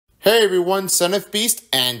Hey everyone, Son of Beast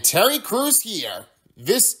and Terry Crews here.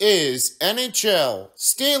 This is NHL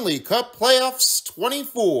Stanley Cup Playoffs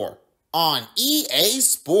 24 on EA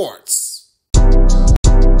Sports.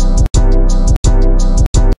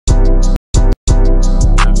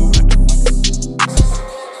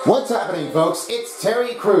 What's happening, folks? It's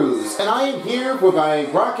Terry Crews, and I am here with my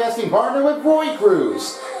broadcasting partner with Roy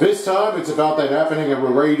Crews. This time it's about that happening and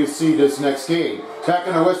we're ready to see this next game. Back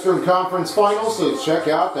in the Western Conference Finals, so let's check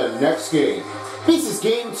out the next game. This is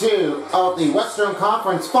Game 2 of the Western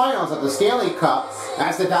Conference Finals of the Stanley Cup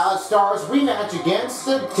as the Dallas Stars rematch against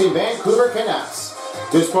the Vancouver Canucks.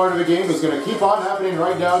 This part of the game is going to keep on happening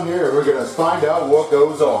right down here, and we're going to find out what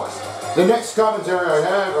goes on. The next commentary I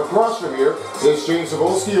have across from here is James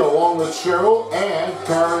Cebulski along with Cheryl, and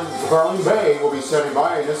Carlin Bay will be standing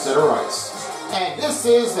by in the center ice. And this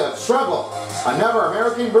is the struggle. Another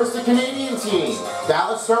American versus the Canadian team.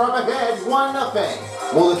 Dallas Stars up ahead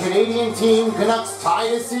 1-0. Will the Canadian team Canucks tie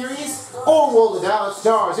the series? Or will the Dallas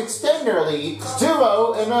Stars extend their lead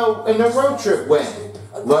 2-0 in a road trip win?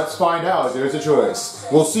 Let's find out. There's a choice.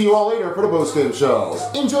 We'll see you all later for the post-game show.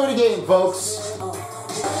 Enjoy the game, folks.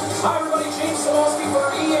 Hi everybody, James Stanley for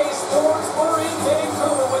EA Sports. We're in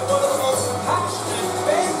Vancouver with one of the most passionate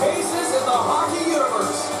fan bases in the hockey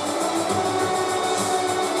universe.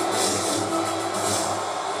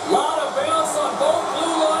 A lot of bounce on both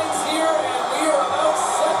blue lines here, and we are about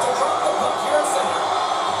set to drop the puck here in center.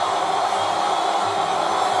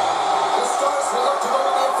 The Stars will look to go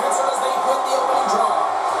on the offensive as they win the opening draw.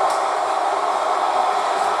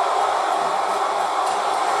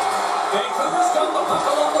 Vancouver's got the puck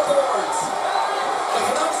along the boards. The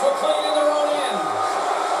Canucks will play it in their own end.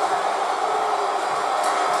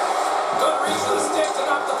 Good reach to the stick to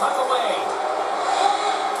knock the puck away.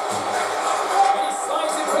 And he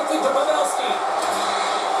slides it quickly to Pavelski.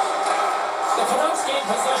 The Canucks gain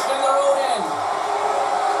possession in their own end.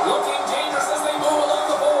 Looking dangerous as they move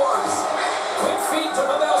along the boards. Quick feed to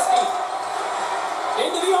Pavelski.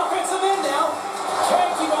 Into the offensive end now.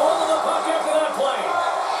 Can't keep a hold of the puck after that play.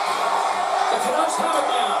 The Canucks have it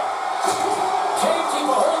now. Can't keep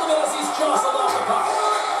a hold of it as he's jostled off the puck.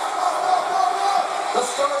 The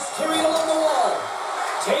Stars carry it along the wall.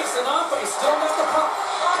 Takes it off, but he's still got the puck.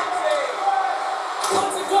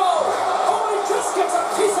 Lets it go. Oh, he just gets a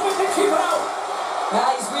piece of it to keep it out.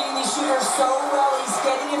 Now he's reading these shooters so well. He's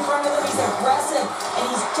getting in front of them. He's aggressive, and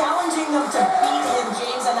he's challenging them to beat him,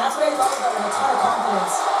 James. And that's what I love about him. A ton of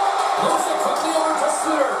confidence. Moves it quickly over to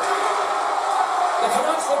Suter. The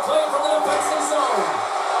Canucks will play from the defensive zone.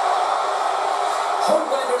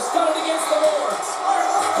 Hoaglander's got it against the boards.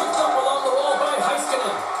 Picked up along the wall by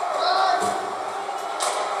Heiskanen.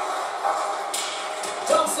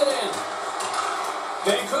 Dumps it in.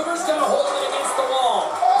 Vancouver's got a hold of it against the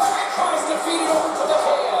wall. Tries to feed it over to the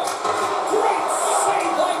head. Great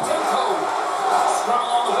save by Demko. Scrum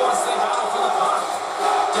along the boards, they battle for the puck.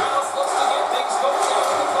 Dallas looks to get things going down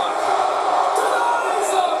with the puck.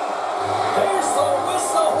 Denies him. There's the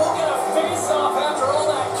whistle. We'll get a face-off after all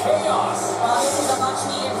that chaos. This is a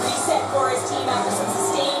much-needed reset for his team after some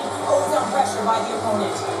sustained ozone pressure by the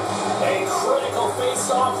opponent. A critical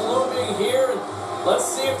face-off looming here. Let's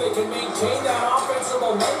see if they can maintain that offensive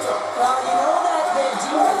momentum. Well, you know that the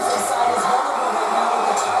defensive side is vulnerable right now with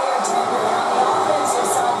the tired temper. And on the offensive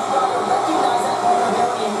side, you've got to recognize that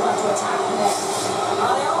vulnerability and you have to attack the net.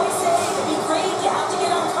 I always say, to be great, you have to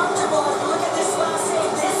get uncomfortable. As we look at this last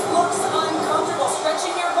save, this looks uncomfortable.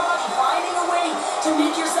 Stretching your body, finding a way to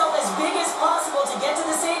make yourself as big as possible to get to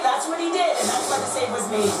the save. That's what he did, and that's why the save was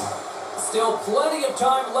made. Still plenty of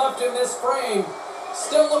time left in this frame.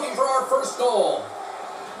 Still looking for our first goal.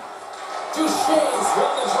 Duchesne's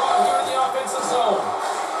won the draw here in the offensive zone.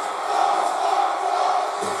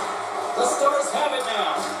 The Stars have it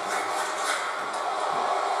now.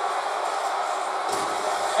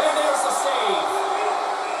 And there's the save.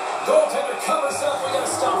 Goaltender covers up. We got a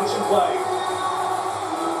stoppage in play.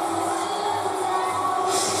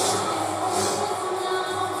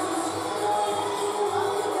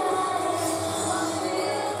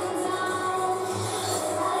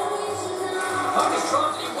 Puck is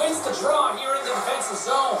dropped and he wins the draw here in the defensive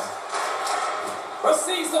zone.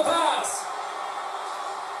 Receives the pass.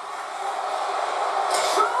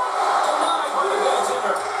 Shot! Denied by the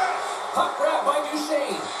goaltender. Puck grabbed by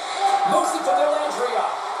Duchesne. Moves it to Dellandrea.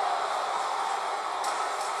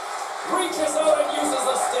 Reaches out and uses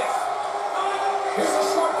the stick. Here's a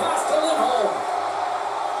short pass to Lindholm.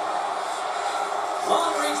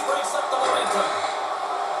 Long reach breaks up the momentum.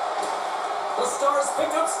 The Stars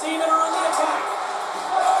pick up steam and are on the attack.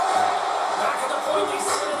 Back at the point, they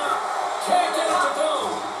set it up. Can't get it to go.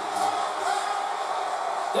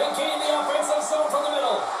 They gain the offensive zone from the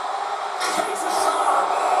middle. Takes a shot.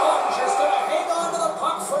 Ottinger's going to hang on to the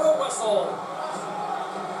puck for a whistle.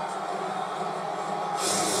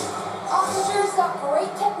 Ottinger's got great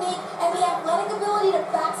technique and the athletic ability to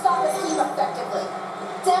backstop his team effectively.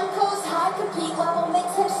 Demko's high compete level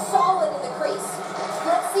makes him solid in the crease.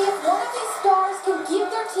 Let's see if one of these stars can give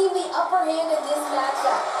their team the upper hand in this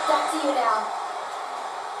matchup. Back to you now.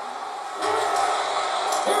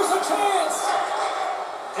 Here's a chance.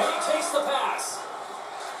 And he takes the pass.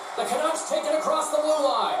 The Canucks take it across the blue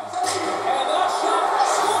line. And that shot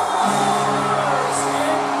scores!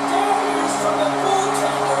 And daggers from the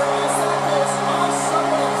goaltender as that goes off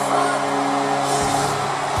someone in front.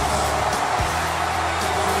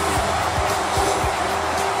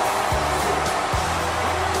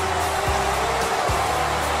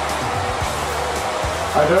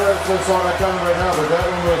 I know it's saw that coming right now, but that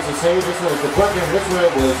one was the save. This one was the quick, and this one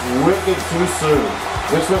was wicked too soon.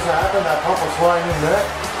 This was to happen, that puck was flying in net.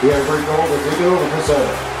 He had a great goal to take it over for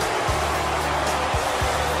center.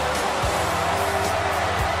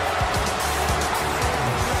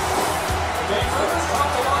 Vancouver's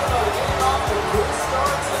talked a lot about getting off to good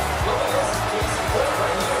starts, and look at this case in point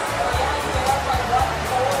right here. Yeah, you get up by 1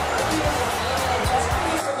 goal early in the game, and it just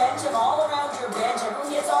creates momentum all around your bench.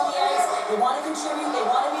 Everyone gets on the ice. They want to contribute. They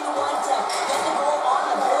want to be the one to get the goal on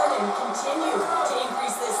the board and continue to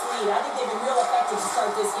increase this lead. I think they've been real effective to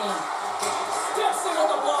start this game. Steps in on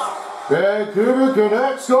the block. Vancouver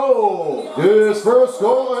Canucks goal. His first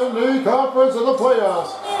goal in the conference of the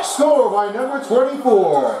playoffs. Scored by number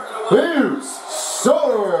 24, Hughes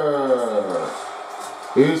Soder.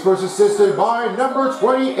 He's first assisted by number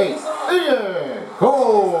 28, Ian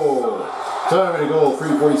Cole. Time of the goal,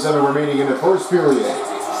 3:47 remaining in the first period.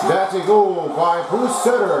 That's a goal by Bruce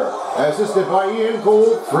Sutter, assisted by Ian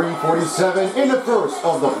Cole, 3:47 in the first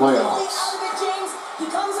of the playoffs. Out of it, James. He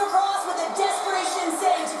comes across with a desperation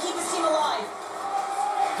save to keep his team alive.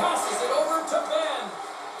 Passes it over to Ben.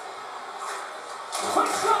 Quick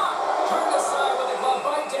shot. Turned aside with a glove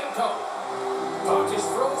by Demko. Puck is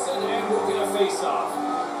frozen and we'll get a face-off.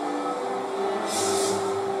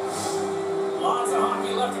 Lots of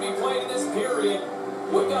hockey left to be played in this period.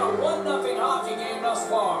 We've got a 1-0 hockey game thus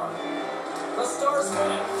far. The Stars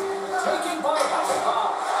win. Taken by Hackett.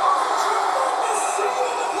 Tremendous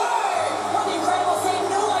save in the play. What an incredible save.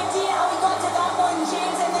 No idea how he got to that one,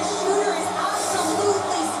 James, and the shooter is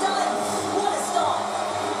absolutely stunned. What a stop.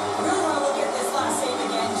 I really want to look at this last save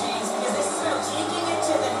again, James, because this is about taking it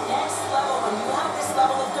to the next level. When you have this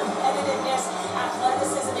level of competitiveness,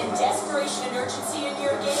 athleticism, and desperation and urgency in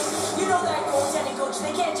your game, you know that goaltending coach,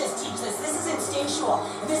 they can't just teach this. This is instinctual,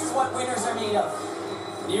 and this is what winners are made of.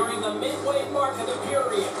 Nearing the midway mark of the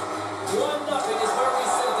period. 1-0 is where we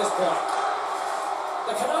sit at this point.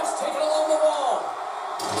 The Canucks take it along the wall.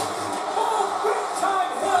 Oh, big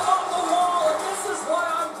time hit on the wall, and this is why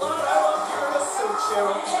I'm glad I love here in a suit,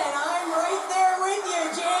 Cheryl. And I'm right there with you,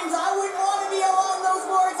 James. I wouldn't want to be along those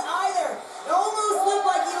boards either. It almost looked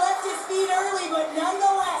like he left his feet early, but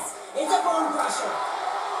nonetheless, it's a bone crusher.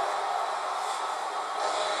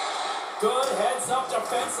 Good heads-up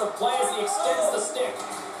defensive play as he extends the stick.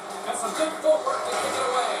 Got some good footwork to kick it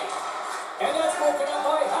away. And that's broken up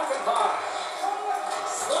by Hackett.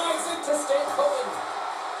 Slides it to Stanley.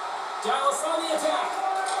 Dallas on the attack.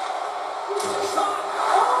 Shot.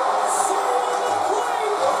 Oh, save in the play.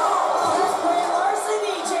 Wow. That's great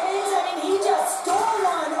larceny, James. I mean, he just stole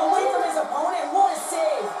one away from his opponent. What a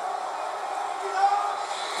save.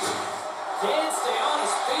 Can't stay on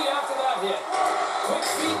his feet after that hit. Quick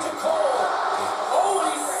feed to Cole. Oh,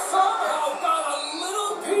 and he somehow got a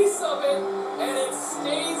little piece of it, and it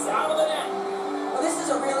stays out of the net. Well, this is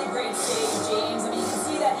a really great save, James. I mean, you can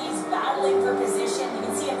see that he's battling for position. You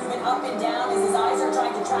can see him moving up and down as his eyes are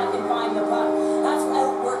trying to track and find the puck. That's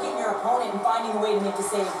outworking your opponent and finding a way to make the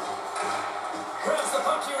save. Grabs the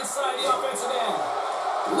puck here inside the offensive end.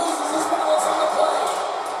 Loses his balance on the play.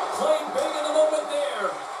 Playing big in the moment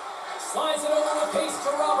there. Slides it over with pace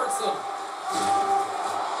to Robertson.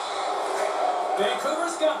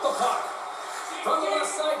 Vancouver's got the puck. From the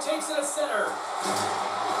left side, takes it to center.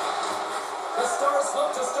 The Stars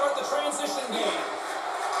look to start the transition game.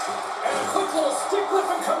 And a quick little stick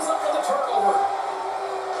whipping comes up with a turnover.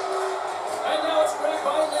 And now it's grabbed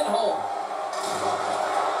by Lindholm.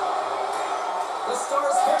 The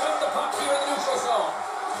Stars pick up the puck here in the neutral zone.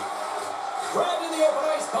 Grabbed in the open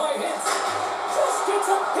ice by Hintz. Just gets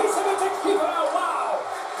a piece of it to keep it out. Wow!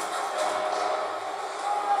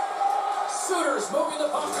 Suter's moving the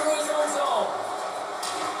puck through his own zone.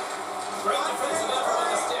 Great defensive effort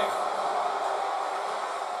with the stick.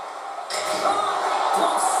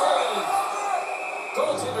 Glove save.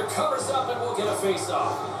 Goaltender covers up and we'll get a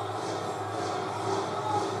face-off.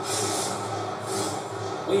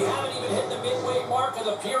 We haven't even hit the midway mark of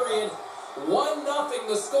the period. 1-0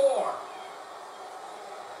 the score.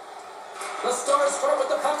 The Stars start with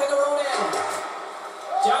the puck in their own end.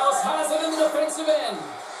 Dallas has it in the defensive end.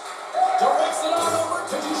 Directs it on over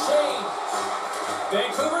to Duchesne.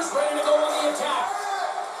 Vancouver's ready to go on the attack.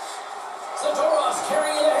 Zadorov's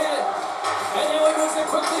carrying it ahead. And now he moves it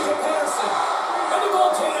quickly to Patterson. And the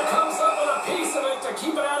goaltender comes up with a piece of it to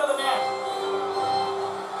keep it out of the net.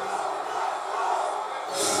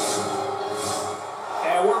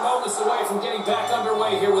 And we're moments away from getting back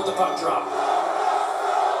underway here with the puck drop.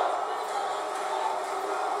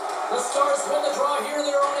 The Stars win the draw here in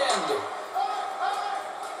their own end.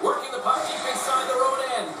 Working the puck deep inside their own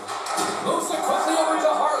end. Moves it quickly over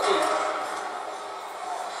to Harley.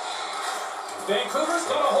 Vancouver's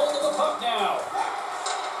got a hold of the puck now.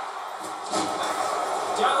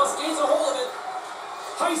 Dallas gains a hold of it.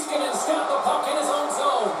 Heiskanen's got the puck in his own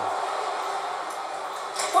zone.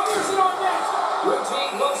 Fires it on net.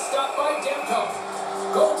 Routine glove stop by Demko.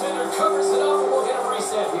 Goaltender covers it up and we'll get a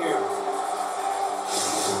reset here.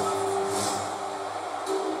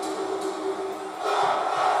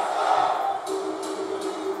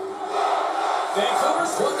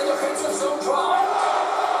 Vancouver's won the defensive zone draw.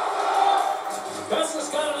 Besser's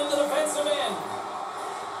got it in the defensive end.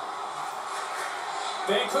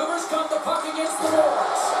 Vancouver's got the puck against the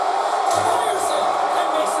boards. Fires it and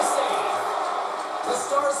makes the save. The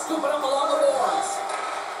Stars scoop it up along the boards.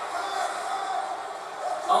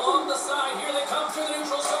 Along the side, here they come through the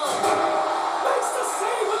neutral zone. Makes the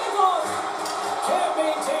save with the glove. Can't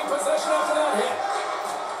maintain possession after that hit.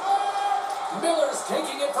 Miller's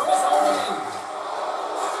taking it from his own end.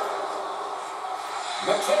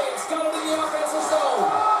 McCabe's got it in the offensive zone.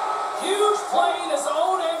 Huge play in his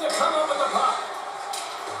own end to come up with the puck.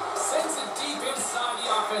 Sends it deep inside the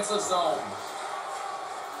offensive zone.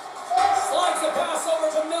 Slides the pass over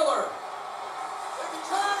to Miller.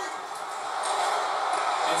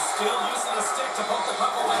 And still using the stick to poke the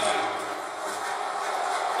puck away.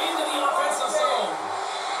 Into the offensive zone.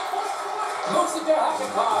 Moves it to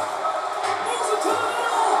Hakanpää. Moves it to the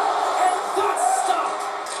middle. And that's stopped.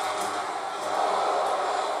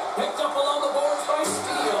 Picked up along the boards by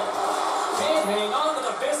Steele. Can't hang on to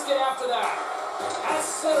the biscuit after that. At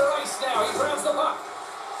center ice now, he grabs the puck.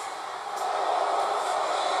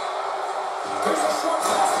 Here's a short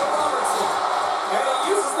pass to Robertson. And he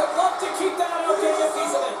uses the glove to keep that out, getting a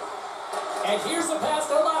piece of it. And here's the pass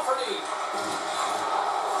to Lafferty.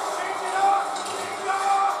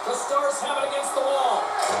 The Stars have it against the wall.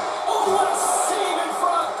 Oh, what a save in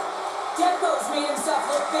front. Demko's made himself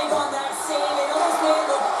look big on that save. It almost made it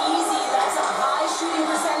look easy. That's a high shooting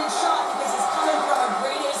percentage shot because he's coming from a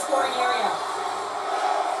grade A scoring area.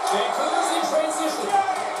 Vancouver's in transition.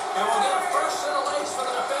 And we'll get a fresh set of legs for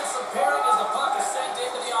the defensive pairing as the puck is sent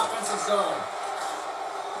into the offensive zone.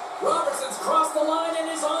 Robertson's crossed the line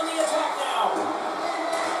and is on the attack now.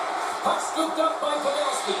 Puck scooped up by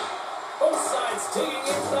Pavelski. Both sides digging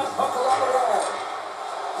into that puck along the wall.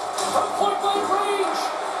 From point-blank range.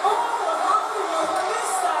 Oh, how did you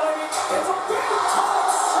miss that? I mean, it's a big top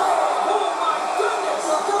save. Oh, my goodness.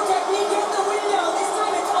 Well, go technique in the window. This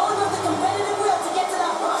time it's all about the competitive will to get to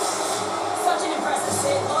that puck. Such an impressive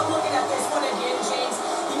save. Love looking at this one again, James.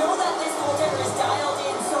 You know that this goaltender is dialed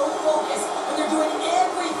in, so focused, and they're doing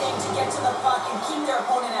everything to get to the puck and keep their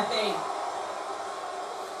opponent at bay.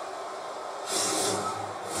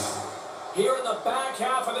 Here in the back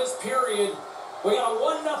half of this period, we got a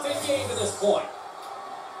 1-0 game to this point.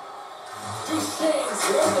 Duchesne's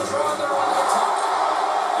won the draw there on the attack.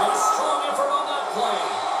 And a strong effort on that play.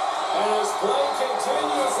 And as play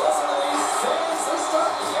continues, listen to these fans. They're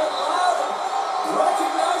starting to get loud and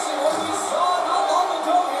recognizing what we saw not long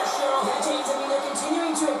ago here, Cheryl. Yeah, James, I mean, they're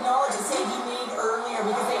continuing to acknowledge the save he made earlier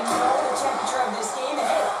because they know the temperature of this game. And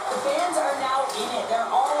hey, the fans are now in it. They're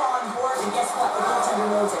all on board. And guess what? The goaltender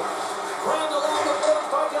knows it. Grabbed along the board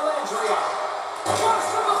by Dellandrea. Cross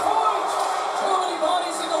from the point! Too many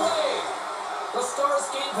bodies in the way. The Stars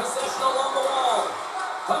gain possession along the wall.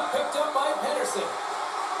 Puck picked up by Pedersen.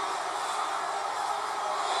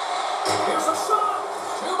 Here's a shot.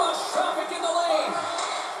 Too much traffic in the lane.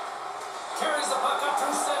 Carries the puck up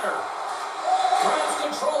through center. Grabs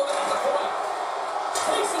control of it at the point.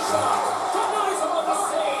 Takes a shot. Denies him with a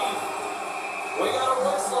save. We got a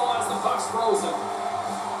whistle as the puck's frozen.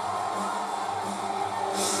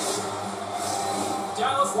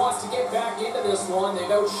 Dallas wants to get back into this one. They've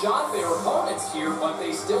outshot their opponents here, but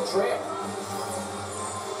they still trail.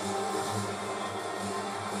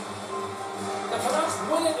 The Canucks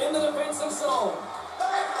win it in the defensive zone.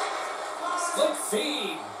 Slick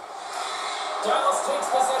feed. Dallas takes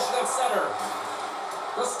possession at center.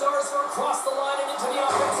 The Stars are across the line and into the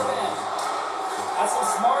offensive end. That's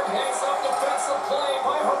some smart heads-up defensive play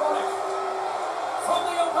by Heronic.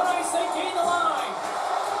 From the open ice, they gain the line.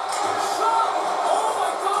 Shot! Oh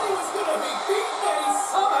my God, he was going to be beaten, and he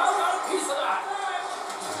somehow got a piece of that.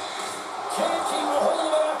 Can't keep a hold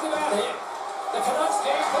of it after that hit. The Canucks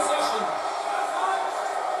gain possession.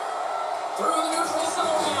 Through the neutral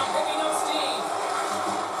zone now, picking up steam.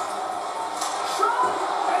 Shot!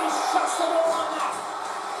 And he shuts the door on that.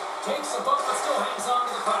 Takes a bump, but still hangs on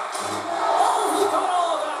to the puck. Oh, he got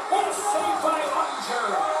all of that. What a save by Ottinger.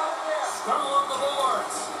 Scrum along the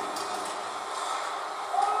boards.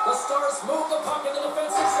 The Stars move the puck in the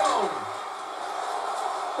defensive zone.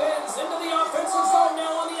 Bends into the offensive zone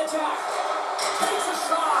now on the attack. Takes a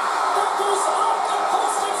shot. That goes off the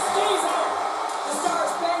post and stays out. The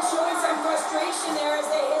Stars bench showing some frustration there as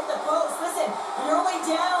they hit the post. Listen, when you're only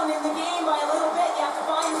down in the game by a little bit, you have to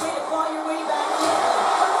find a way to claw your way back in.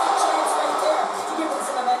 Perfect chance right there to give them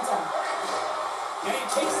some momentum. And he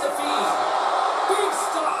takes the feed. Big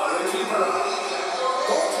stop by the keeper.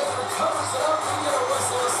 Goaltender covers it up and get a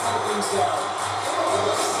whistle to slow things down.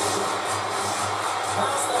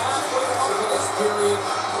 Past the halfway mark of this period,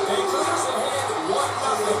 Vancouver's ahead 1-0.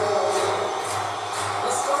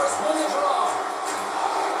 The Stars win the draw.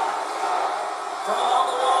 From along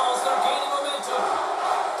the walls, they're gaining momentum.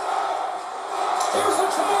 Here's a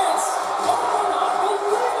chance. Oh, an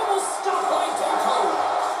unbelievable stop by Demko.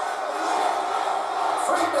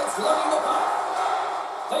 Friedman's lugging the puck.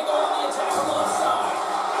 They go on the attack on the left side.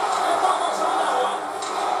 And not much on that one.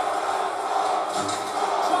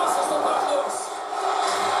 Jostles the puck loose.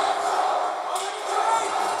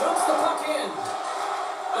 Dumps the puck in.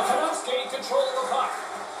 The Canucks gain control of the puck.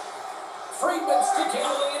 Friedman stick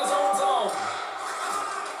handling in his own zone.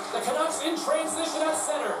 The Canucks in transition at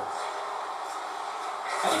center.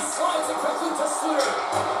 And he slides it quickly to Suter.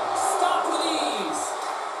 Stop with ease.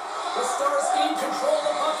 The Stars gain control of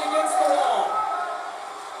the puck against the wall.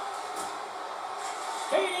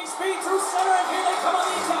 Gaining speed through center, and here they come on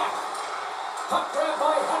the attack. Puck grab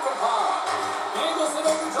by Hackenpah. Angles it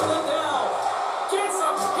over to Lindell. Gets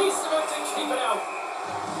a piece of it to keep it out.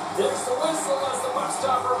 There's the whistle as the puck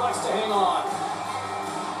stopper likes to hang on.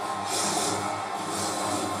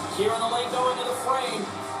 Here in the lane going to the frame.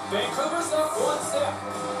 Vancouver's up 1-0.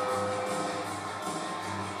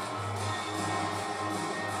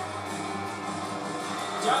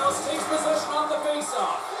 Dallas takes possession on the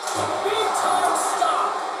faceoff. Big time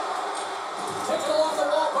stop. Taken along the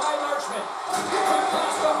wall by Larchman. Quick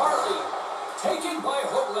pass to Harley. Taken by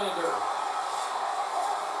Hoaglander.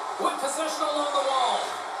 With possession along the wall.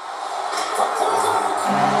 For Clark.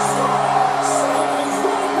 Stanley's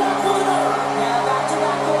running back with another. Yeah,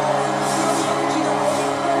 back-to-back goals. Feel the energy, the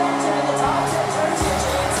wave, momentum in the top set turns your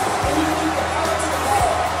chance. And you keep the power to the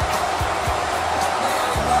ball. Man,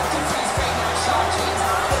 I love to see straight that shot, James.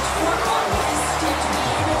 The torque on his stick to be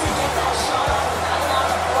able to get that shot off with that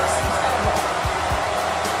amount of force, incredible.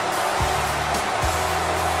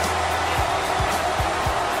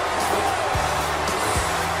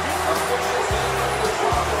 Officials getting ready to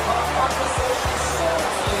drop the puck on possession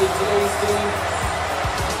 17 in today's game.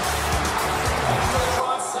 After the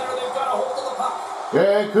draw at center, they've got a hold of the puck.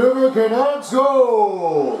 Vancouver Canucks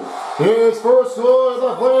goal! His first goal of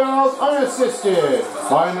the playoffs unassisted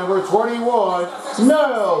by number 21,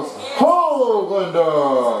 Niles Hoaglander.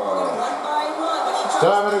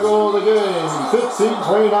 Time of the goal of the game,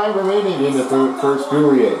 15:29 remaining in the first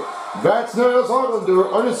period. That's Niles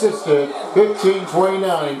Hoaglander unassisted,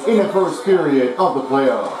 15:29 in the first period of the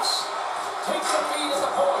playoffs. Takes the feed at the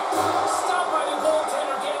point. Stopped by the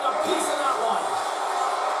goaltender, getting a piece of that one.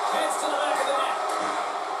 Heads to the back of the net.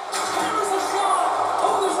 Hammers a shot.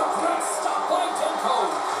 Oh, there's a great stop by Demko.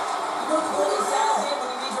 You know the goalie saddles in when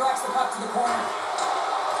he redirects the puck to the corner.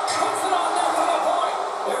 Puts it on net for the point.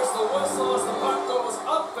 There's the whistle as the puck goes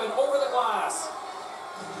up and over the glass.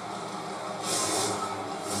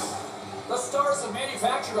 The Stars have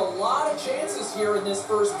manufactured a lot of chances here in this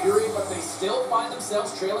first period, but they still find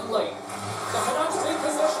themselves trailing late. The Canucks take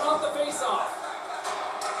possession off the faceoff.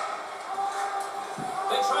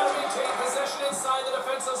 They try to maintain possession inside the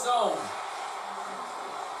defensive zone.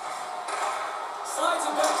 Slides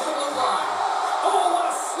it back to the blue line. Oh, what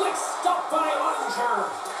a slick stop by Ottinger.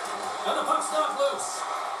 And the puck's knocked loose.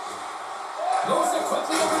 Moves it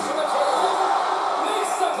quickly over to McCall.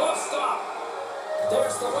 Makes the glove stop.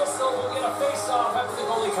 There's the whistle. We'll get a face-off after the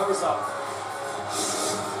goalie covers up.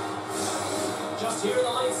 Just here in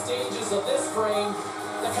the late stages of this frame,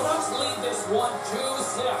 the Canucks lead this one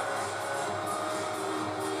 2-0.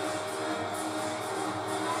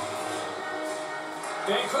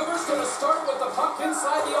 Vancouver's going to start with the puck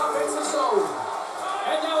inside the offensive zone.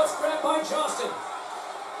 And now it's grabbed by Johnston.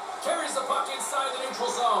 Carries the puck inside the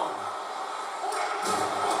neutral zone.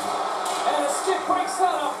 And a stick break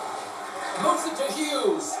setup. Moves it to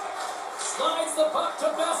Hughes. Slides the puck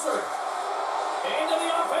to Besser. Into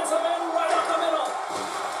the offensive end, right up the middle.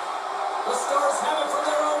 The Stars have it from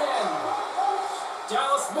their own end.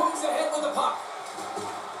 Dallas moves ahead with the puck.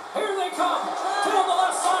 Here they come. Down the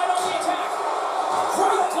left side on the attack.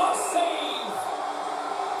 Great glove save.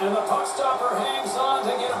 And the puck stopper hangs on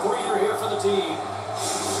to get a breather here for the team.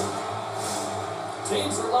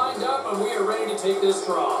 Teams are lined up and we are ready to take this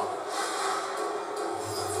draw.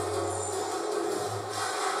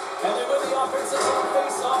 And they win the offensive zone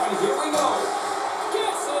face-off, and here we go.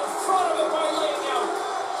 Gets in front of it by laying out.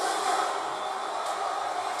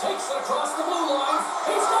 Takes it across the blue line.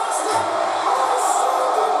 He's got a stop.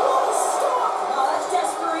 What a stop! Now that's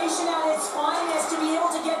desperation at its finest to be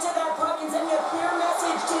able to get to that puck and send a clear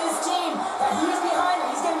message to his team that he is behind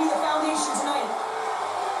him. He's going to be the foundation tonight.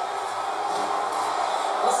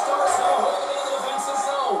 The Stars have a hold in the defensive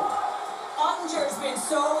zone. Ottinger's been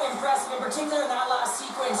so impressive, in particular in that last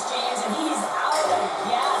sequence, James, and he's out of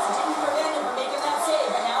gas. It didn't prevent him from making that save,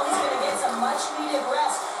 but now he's going to get some much-needed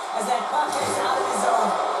rest as that puck gets out of his zone.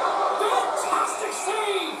 Fantastic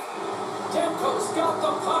save! Demko's got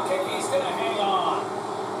the puck and he's going to hang on.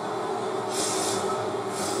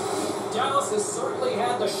 Dallas has certainly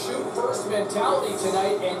had the shoot-first mentality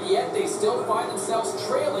tonight, and yet they still find themselves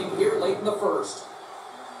trailing here late in the first.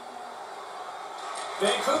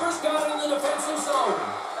 Vancouver's got it in the defensive zone.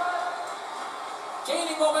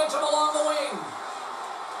 Gaining momentum along the wing.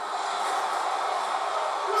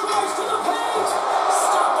 Drives to the paint.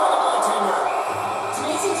 Stopped by the goaltender. It's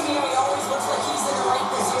amazing to me how he always looks like he's in the right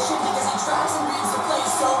position because he tracks and reads the play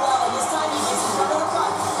so well, and this time he gets in front of the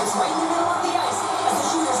puck. It's right in the middle of the ice as the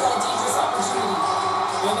shooter's got a dangerous opportunity.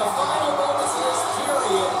 In the final moments of this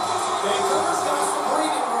period, Vancouver's got some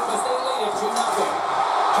breathing room as they lead it 2-0.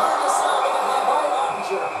 Turned aside with it by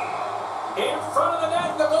Ottinger. In front of the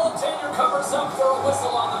net, the goaltender covers up for a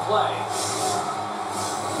whistle on the play.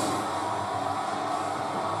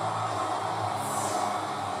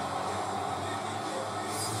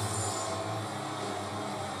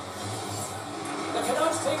 The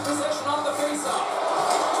Canucks take possession on the faceoff.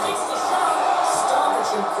 Takes the shot.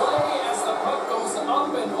 Stoppage in play as the puck goes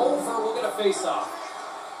up and over. We'll get a faceoff.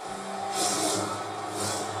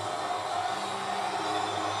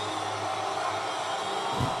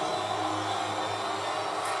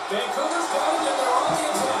 Vancouver's got it and they're on the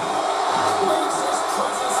attack. Makes his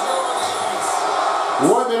presence known on the ice.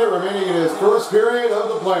 1 minute remaining in his first period of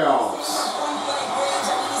the playoffs. Point blank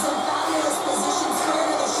range. I mean, he's in fabulous position, square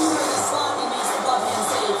to the shooter in the slot. He makes the glove-hand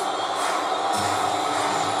save.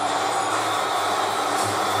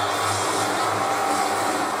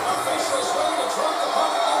 Officials ready to drop the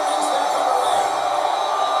puck and get things back underway.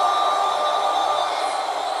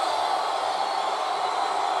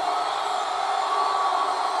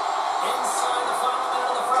 Inside the final minute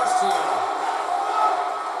of the first here.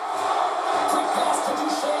 Quick pass to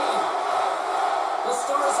Duchesne. The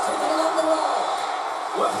Stars take it along the wall.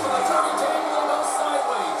 Look for the dirty dangle and goes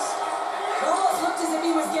sideways. It almost looked as if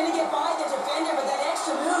he was going to get by the defender, but that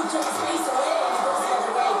extra move took his face away and he goes the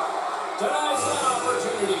other way. Denies that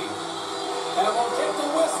opportunity. And will get the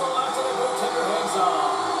whistle after the goaltender hangs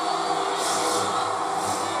on.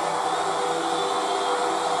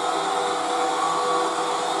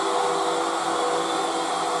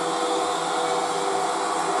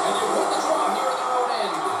 And they win the draw here in their own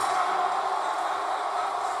end.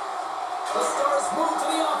 The Stars move to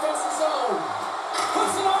the offensive zone.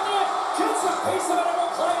 Puts it on net. Gets a piece of it and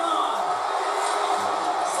will play on.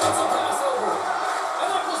 Sends a pass over. And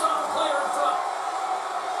that goes off a player in front.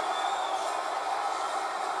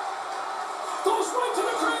 Goes right to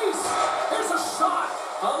the crease. Here's a shot.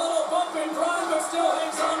 A little bump and grind, but still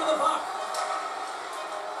hangs on to the puck.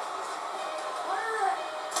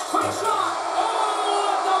 Quick shot.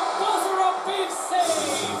 Oh, at the buzzer, a big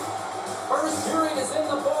save. First period is in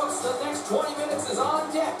the books. The next 20 minutes is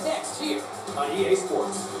on deck next here on EA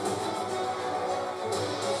Sports.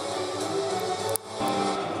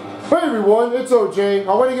 Hey everyone, it's OJ.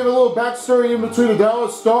 I want to give a little backstory in between the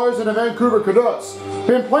Dallas Stars and the Vancouver Canucks.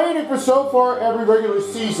 Been playing it for so far every regular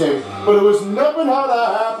season, but it was never how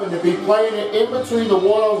that happened to be playing it in between the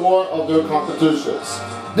one-on-one of their competitions.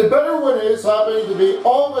 The better one is happening to be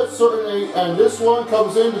all but certainly, and this one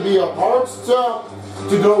comes in to be a hard step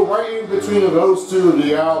to go right in between of those two in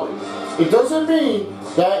the alley. It doesn't mean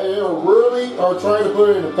that they really are trying to put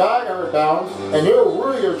it in the bag or bounds, and they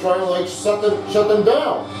really are trying to like shut them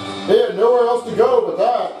down. They had nowhere else to go, but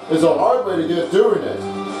that is a hard way to get doing it.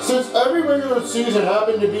 Since every regular season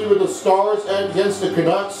happened to be with the Stars and against the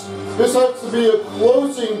Canucks, this has to be a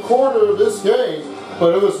closing quarter of this game,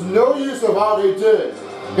 but it was no use of how they did.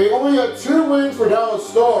 They only had 2 wins for Dallas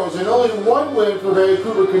Stars and only 1 win for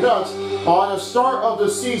Vancouver Canucks on the start of the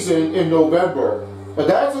season in November. But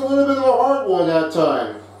that's a little bit of a hard one that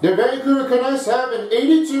time. The Vancouver Canucks have an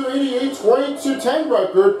 82-88 22-10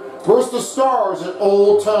 record versus the Stars at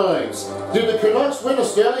all times. Did the Canucks win a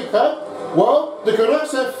Stanley Cup? Well, the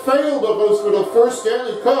Canucks have failed to host for the first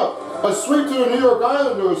Stanley Cup, a sweep to the New York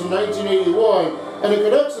Islanders in 1981, and the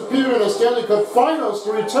Canucks appeared in the Stanley Cup Finals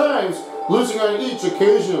 3 times, losing on each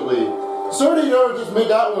occasionally. So they just made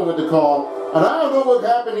that one with the call. And I don't know what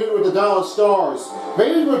happened here with the Dallas Stars.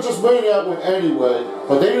 Maybe they were just winning that one anyway,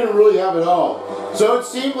 but they didn't really have it all. So it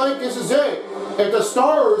seemed like this is it. If the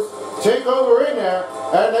Stars take over in there,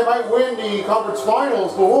 and they might win the conference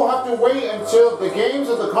finals, but we'll have to wait until the games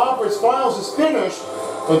of the conference finals is finished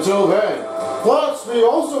until then. Plus, we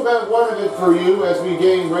also got one of it for you as we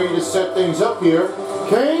getting ready to set things up here.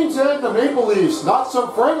 Canes and the Maple Leafs, not so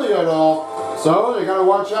friendly at all, so they gotta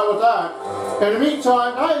watch out with that. In the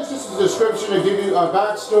meantime, that is just a description to give you a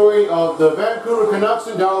backstory of the Vancouver Canucks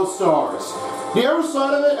and Dallas Stars. The other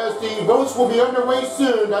side of it, as the votes will be underway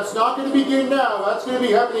soon, that's not going to begin now, that's going to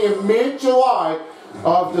be happening in mid-July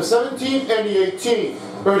of the 17th and the 18th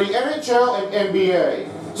for the NHL and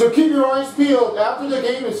NBA. So keep your eyes peeled. After the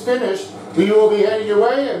game is finished, we will be heading your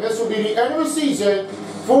way, and this will be the end of the season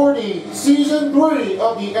for the Season 3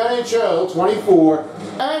 of the NHL 24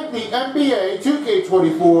 and the NBA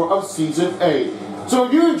 2K24 of Season 8. So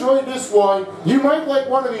if you enjoyed this one, you might like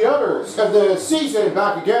one of the others of the season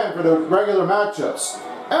back again for the regular matchups.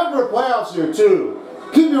 And for the playoffs here too.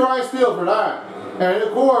 Keep your eyes peeled for that. And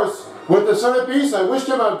of course, with the centerpiece, I wish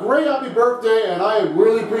him a great happy birthday, and I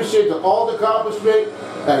really appreciate all the accomplishment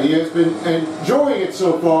that he has been enjoying it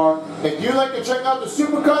so far. If you'd like to check out the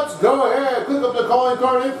Supercuts, go ahead, click up the calling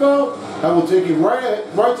card info. That will take you right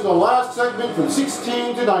to the last segment from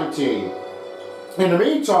 16 to 19. In the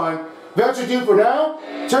meantime, that's what you do for now.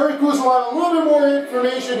 Terry Cruz will have a little bit more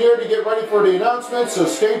information here to get ready for the announcements, so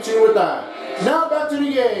stay tuned with that. Now back to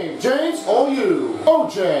the game. James, all you.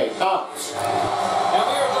 OJ, out. And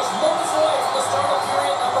we are just moments away from the start of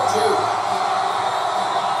period number 2.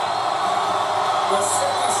 The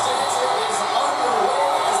second stanza is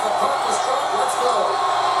underway as the puck is dropped. Let's go.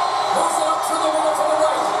 Moves it up through the middle to the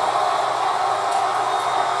right.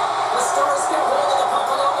 The Stars get hold of the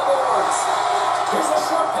puck along the boards. Here's a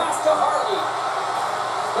short pass to Harley.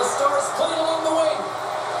 The Stars play along the wing.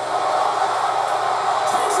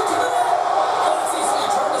 Takes it to the net. That's easily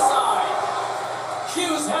turned aside.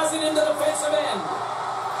 Hughes has it in the defensive end.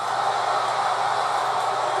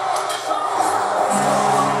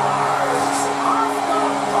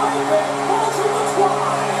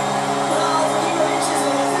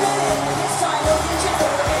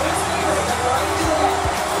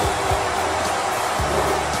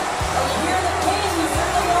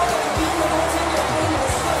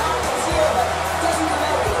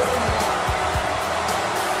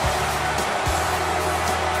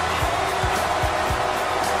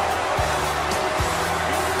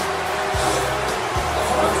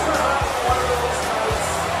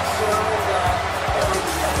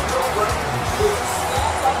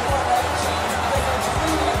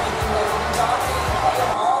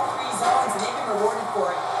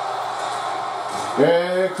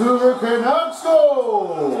 Vancouver Canucks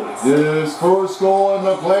goal! His first goal in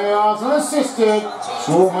the playoffs, and assisted,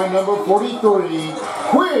 scored by number 43,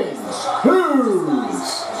 Quinn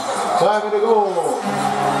Hughes. Time of the goal.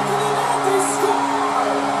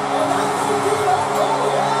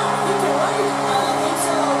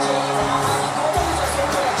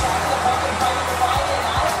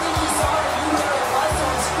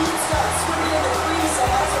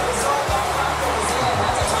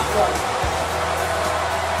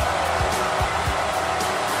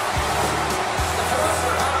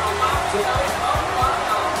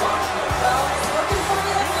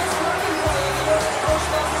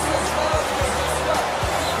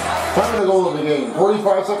 Time of the goal of the game,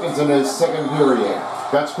 45 seconds in the second period.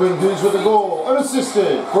 That's Quinn Hughes with the goal,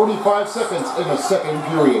 unassisted, 45 seconds in the second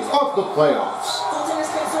period of the playoffs. Goaltender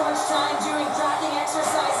spent so much time doing tracking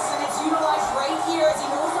exercises, and it's utilized right here as he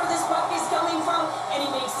knows where this puck is coming from, and he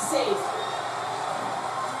makes the save.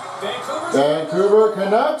 Vancouver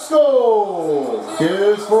Canucks goal!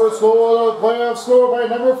 His first goal of the playoffs, scored by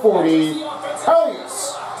number 40,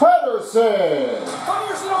 Alex Patterson.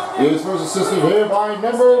 His first assisted here by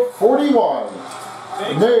number 41,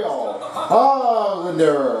 Neil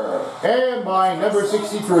Hollander. And by number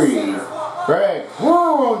 63, Greg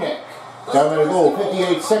Woronek. Down in a goal,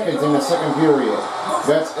 58 seconds in the second period.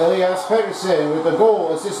 That's Elias Pettersson with the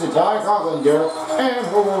goal assisted by Hollander and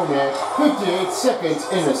Woronek, 58 seconds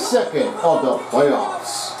in the second of the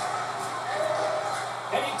playoffs.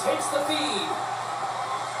 And he takes the feed.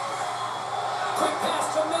 Quick pass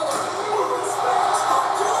to Miller.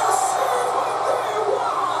 Spectacular save right there.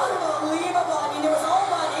 Wow, unbelievable. I mean, it was all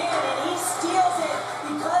run in, and he steals it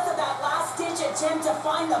because of that last-ditch attempt to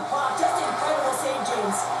find the puck. Just incredible save,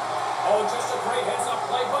 James. Oh, just a great heads-up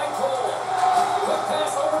play by Cole. Quick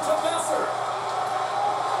pass over to Besser.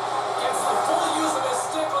 Gets the full use of his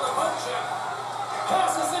stick on the butt check.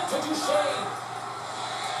 Passes it to Duchesne.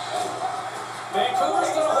 Vancouver's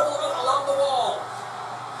got a hold of it along the wall.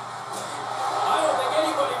 I don't think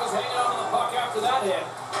anybody was hanging on to the puck after that hit.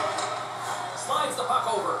 Slides the puck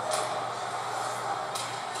over.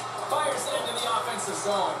 Fires it into the offensive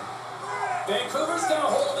zone. Vancouver's got a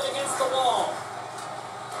hold of it against the wall.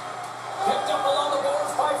 Picked up along the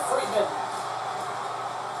boards by Friedman.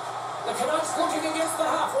 The Canucks looking against the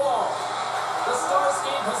half wall. The Stars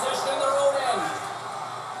gain possession in their own end.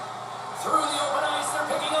 Through the open ice, they're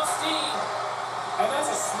picking up steam. And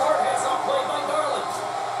that's a smart heads-up play by Garland.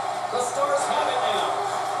 The Stars have it now.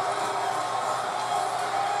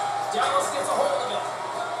 Dallas gets a hold of it.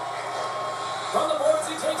 From the boards,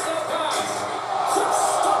 he takes that pass. Quick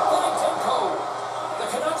stop by Demko. The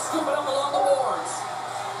Canucks scoop it up along the boards.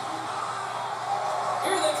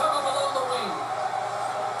 Here they come up along the wing.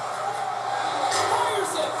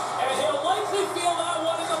 Fires it, and he'll likely feel that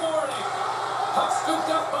one in the morning. Puck scooped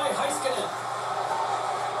up by Heiskanen.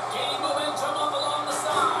 Gaining momentum up along the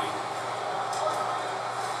side.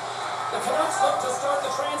 The Canucks look to start the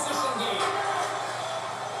transition game.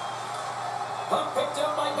 Puck picked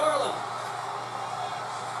up by Garland.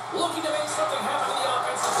 Looking to make something happen in the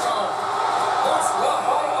offensive zone. That's blocked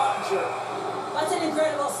by Ottinger. That's an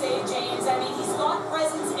incredible save, James. I mean, he's got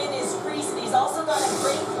presence in his crease, and he's also got a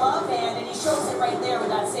great glove hand, and he shows it right there with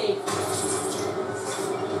that save.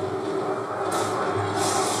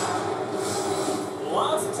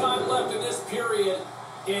 Lots of time left in this period.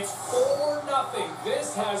 It's 4-0.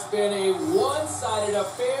 This has been a one-sided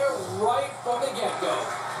affair right from the get-go.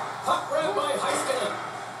 Puck grab by Heiskanen.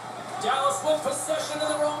 Dallas with possession in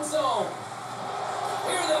their own zone.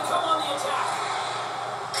 Here they come on the attack.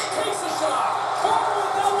 Takes a shot. Oh,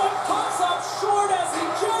 and that one pops up short as he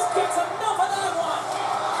just gets enough of that one.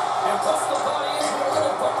 And puts the body into a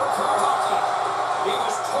little bumper car hockey. He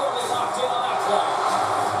was totally locked in on that play.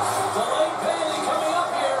 Delayed penalty coming up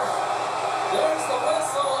here. There's the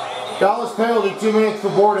whistle, and he... Dallas penalty, 2 minutes for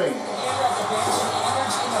boarding.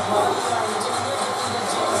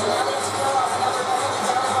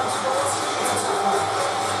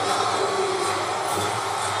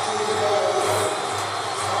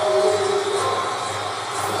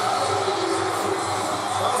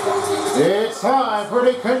 It's time for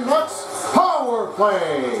the Canucks power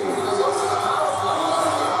play.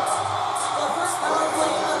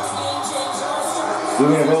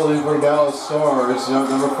 Doing ability for Dallas Stars,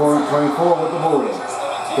 number 424 with the boarding.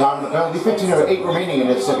 Down the penalty, 15:08 remaining in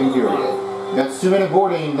the second period. That's 2-minute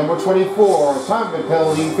boarding, number 24. Time of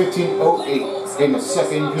penalty, 15:08 in the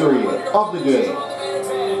second period of the game.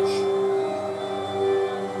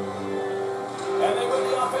 And they win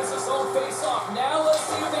the offensive zone face-off. Now let's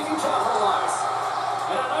see if they can capitalize.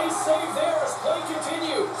 And a nice save there as play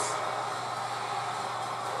continues.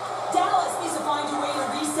 Dallas needs to find a way to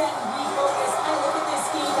reset and refocus. I look at this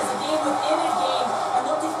game as a game within a game and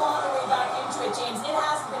look to claw their way back into it, James. It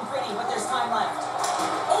hasn't been pretty, but there's time left.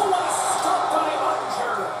 Oh, what a stop by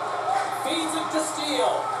Ottinger. Feeds it to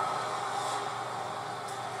Steele.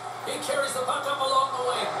 He carries the puck up along the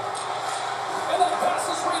wing. And that pass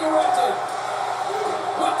is redirected.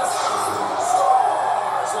 With the stop.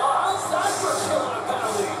 Stars! Well, how's that for killing a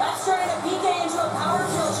penalty? That's turning a PK into a power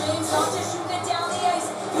kill, James. Not just shooting it down the ice.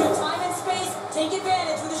 You have time and space. Take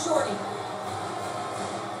advantage with a shorty.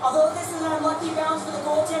 Although this is an unlucky bounce for the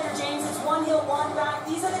goaltender, James, it's one hill, one back.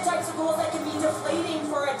 These are the types of goals that can be deflating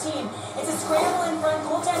for a team. It's a scramble in front.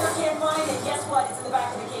 Goaltender can't find it. Guess what? It's in the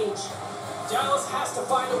back of the cage. Dallas has to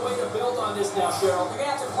find a way to build on this now, Cheryl. They're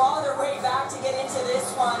going to have to claw their way back to get into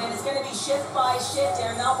this one, and it's going to be shift by shift.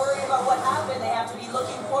 They're not worried about what happened. They have to be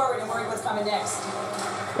looking forward and worried what's coming next.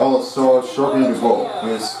 Dallas Stars shortening the goal.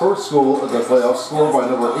 His first goal of the playoffs scored by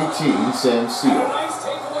number 18, Sam Steele.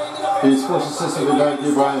 His first assist of the night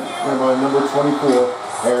here by number 24,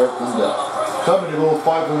 Eric Lindell. Coming to goal,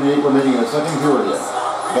 5:38 remaining in the second period.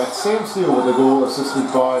 That's Sam Steele with the goal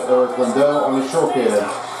assisted by Eric Lindell on the shorthanded,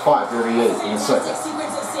 5:38 in the second.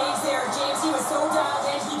 Sequence of saves there, James. He was so dialed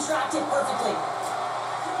in, he tracked it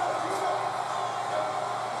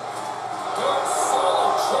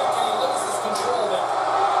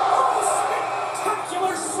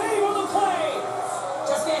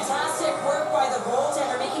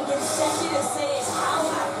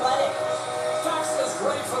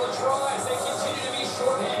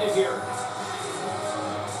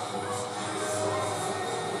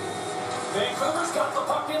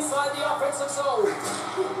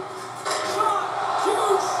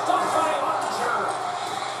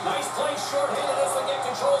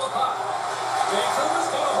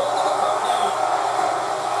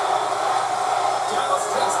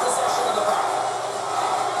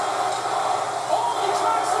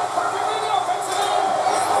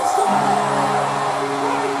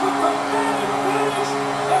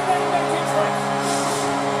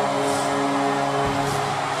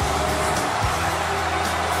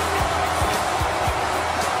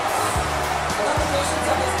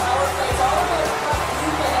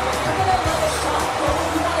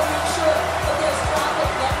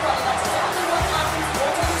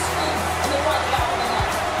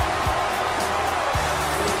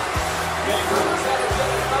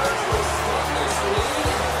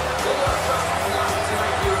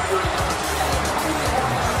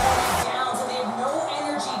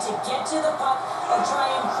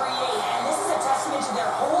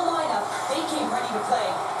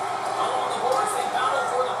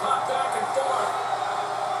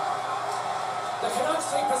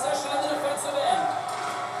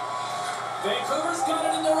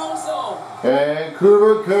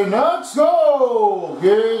Vancouver Canucks goal!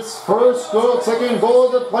 His first goal, second goal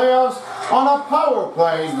of the playoffs on a power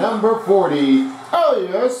play, number 40,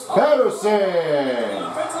 Elias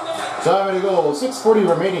Pettersson. Time of the goal, 6:40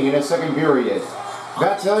 remaining in the second period.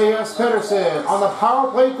 That's Elias Pettersson on the power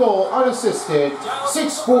play goal, unassisted,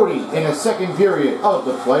 6:40 in the second period of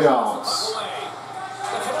the playoffs. The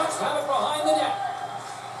Canucks have it behind the net.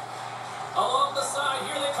 Along the side,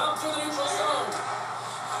 here they come through the neutral zone.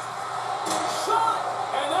 Shot!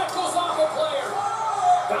 And that goes off a player.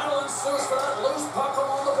 Battle ensues for that loose puck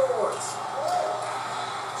along the boards.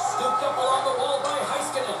 Scooped up along the wall by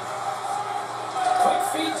Heiskanen. Quick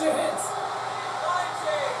feed to Hintz.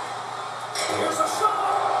 Here's a shot.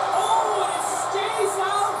 Oh, and it stays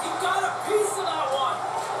out. He got a piece of that one.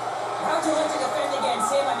 How'd you like to defend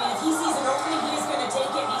against him? I mean, if he sees an opening, he is going to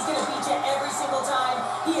take it. He's going to beat you every single time.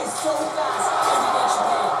 He is so fast, and he makes you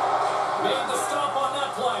pay. Made the stop on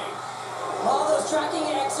that play. All those tracking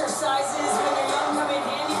exercises when they're young come in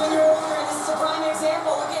handy when they're older, and this is a prime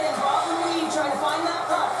example. Look at him, Bob Reed, trying to find that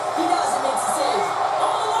puck. He does, and makes a save.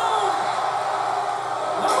 All alone.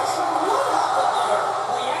 Not sure what happened there.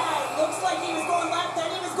 Well, yeah, it looks like he was going left, then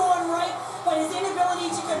he was going right, but his inability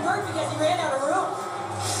to convert because he ran out of room.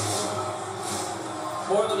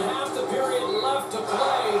 More than half the period left to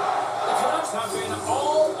play. The Canucks have been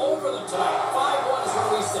all over them tonight. 5-1 is where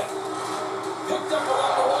we sit. Picked up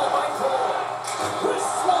along the wall by Cole.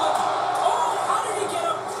 Wrist one. Oh, how did he get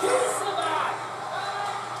a piece of that?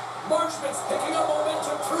 Marchment's picking up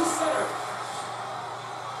momentum through center.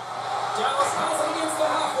 Dallas has it against the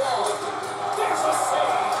half wall. There's a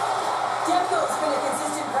save. Demko's been a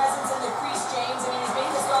consistent presence in the crease, James. I mean, he's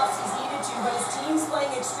made the stops he's needed to, but his team's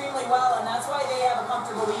playing extremely well, and that's why they have a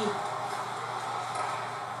comfortable lead.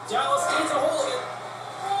 Dallas needs a hold of it.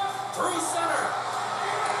 Through center.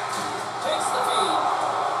 Takes the feed.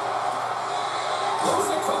 Moves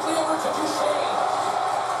it quickly over to Duchesne.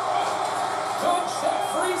 Good check.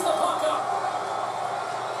 Frees the puck up.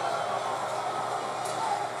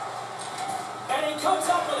 And he comes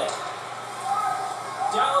up with it.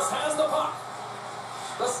 Dallas has the puck.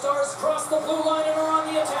 The Stars cross the blue line and are on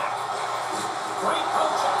the attack. Great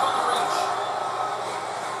poke check on the reach.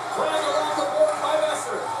 Drag along the board by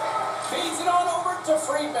Besser. Feeds it on over to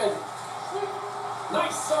Friedman.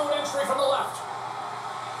 Nice zone entry from the left.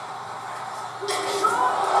 Oh,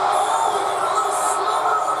 we got a little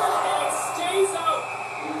sliver of it, and it stays out.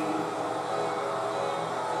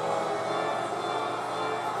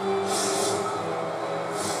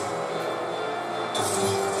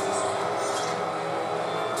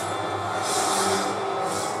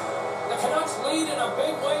 The Canucks lead in a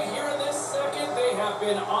big way here in this second. They have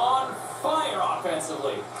been on fire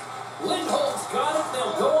offensively. Lindholm's got it.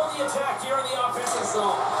 They'll go on the attack here in the offensive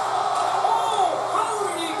zone. Oh, how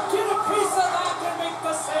did he get a piece of that to make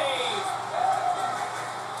the save?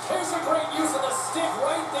 Here's a great use of the stick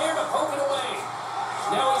right there to poke it away.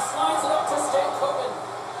 Now he slides it up to Stanley.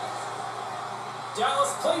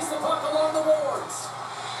 Dallas plays the puck along the boards.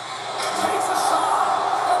 Takes a shot,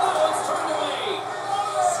 and that one's turned away.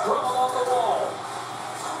 Scrum along the wall.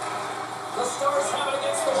 The Stars have it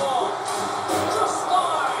against the wall. Just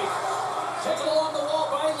slide. Taken along the wall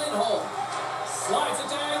by Lindholm. Slides it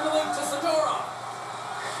diagonally to Zadora.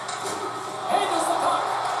 Handles the puck.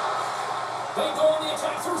 They go on the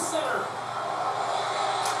attack through center.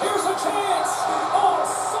 Here's a chance. Oh,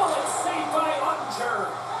 solid save by Ottinger.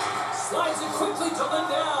 Slides it quickly to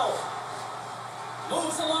Lindell.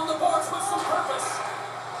 Moves along the boards with some purpose.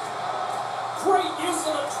 Great use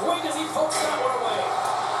of the twig as he pokes that one away.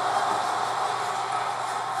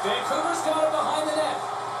 Vancouver's got it behind the net.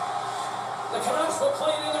 The Canucks will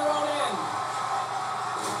play it in their own end.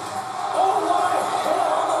 Oh, what a hit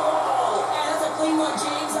on the wall. And that's a clean one,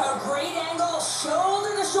 James. A great angle,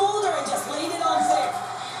 shoulder to shoulder, and just laid it on thick.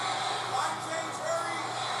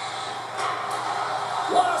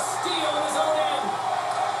 What a steal in his own end.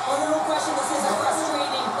 Well, no question, this is a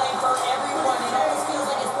frustrating play for everyone. It always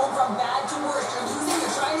feels like it's going from bad to worse. You're losing,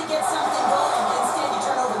 you're trying to get something going, but instead you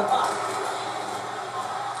turn over the puck.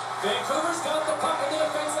 Vancouver's got the puck in the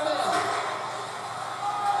offensive end.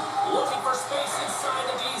 Looking for space inside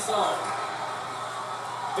the D zone.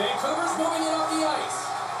 Vancouver's moving it up the ice.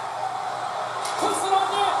 Puts it on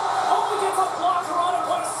net. Oh, he gets a blocker on it.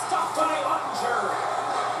 What a stop by Ottinger.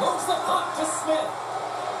 Moves the puck to Smith.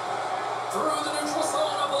 Through the neutral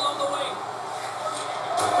zone up along the wing.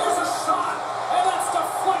 There's a shot, and that's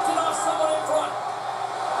deflected off someone in front.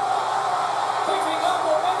 Picking up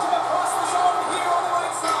momentum across the zone here on the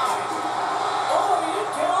right side. Oh, he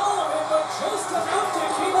didn't get all of it, but just enough to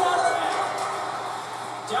keep it out of the net.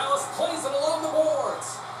 Dallas plays it along the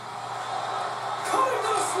boards.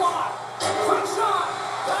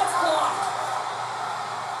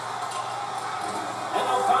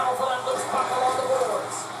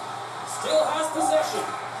 possession.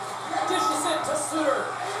 Dishes it to Suter.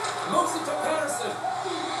 Moves it to Pedersen.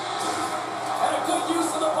 And a good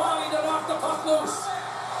use of the body to knock the puck loose.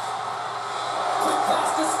 Quick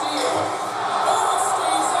pass to Steele. Oh, it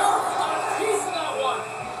stays out. He got a piece of that one.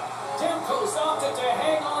 Demko's opted to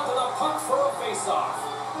hang on to the puck for a faceoff.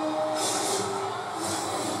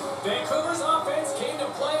 Vancouver's offense came to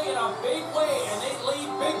play in a big way, and they lead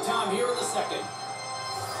big time here in the second.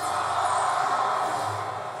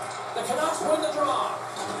 The Canucks win the draw.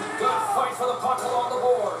 Good fight for the puck along the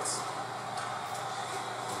boards.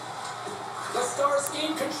 The Stars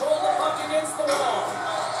scheme control the puck against the wall.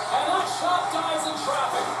 And that shot dives in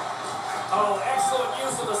traffic. Oh, excellent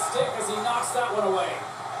use of the stick as he knocks that one away.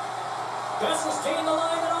 Besser's gained the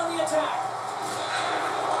line and on the attack.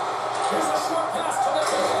 Here's a short pass to the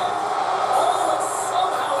head. Oh, and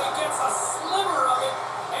somehow he gets a sliver of it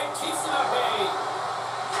and keeps him at bay.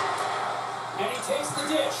 And he takes the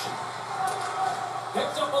dish.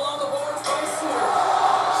 Picked up along the boards by Suter.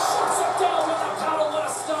 Shuts it down with a paddle. What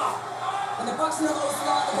a stop. When the puck's in the low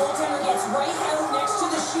slot, the goaltender gets right out next to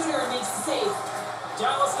the shooter and makes the save.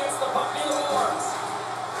 Dallas gets the puck near the boards.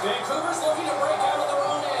 Vancouver's looking to break out of their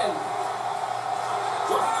own end.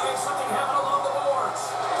 Looking to make something happen along the boards.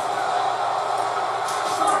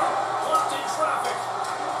 Shot blocked in traffic.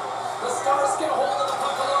 The Stars get a hold of the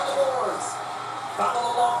puck along the boards.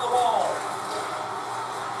 Battle along the wall.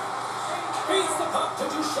 Beats the puck to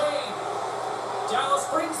Duchesne. Dallas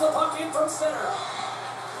brings the puck in from center.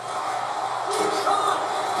 Shot!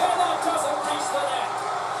 And that doesn't reach the net.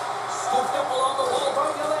 Scooped up along the wall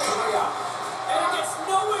by Dellandrea. And it gets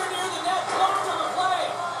nowhere near the net. Blocked on the play.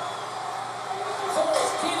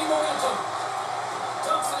 Cole's gaining momentum.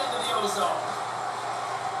 Dumps it into the ozone.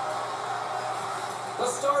 The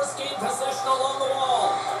Stars gain possession along the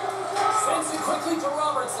wall. Sends it quickly to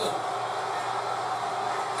Robertson.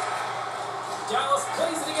 Dallas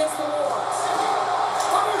plays it against the boards.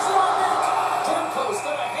 Fires it on net. Demko's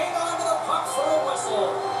going to hang on to the puck for a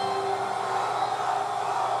whistle.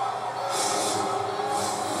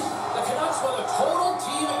 The Canucks with a total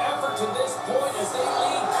team effort to this point as they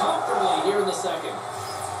lead comfortably here in the second.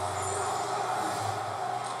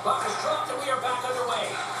 Puck is dropped and we are back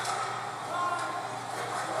underway.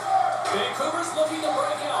 Vancouver's looking to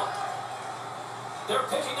break out. They're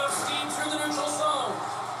picking up steam through the neutral zone.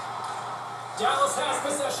 Dallas has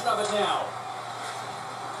possession of it now.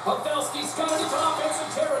 Pavelski's got it into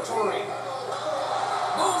offensive territory.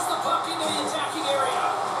 Moves the puck into the attacking area.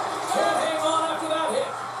 Can't hang on after that hit.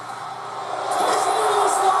 Takes it into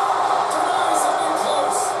the slot. Denies him in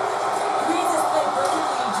close. He reads this play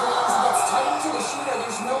perfectly, James. He gets tight to the shooter.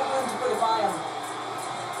 There's no room to put a by him.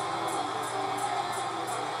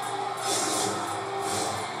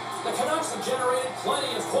 The Canucks have generated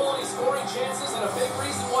plenty of quality scoring chances and a big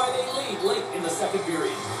reason why they lead late in the second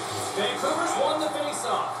period. Vancouver's won the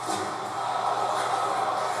faceoff.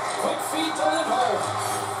 Quick feed to Lindholm.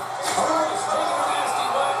 Hurley's taking a nasty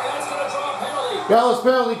whack, and that's going to draw a penalty. Dallas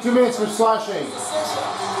penalty, 2 minutes for slashing. Decision.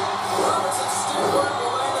 Robertson's still work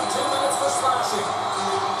will land him 2 minutes for slashing.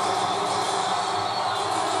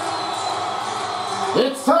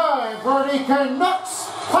 It's time for the Canucks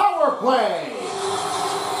power play.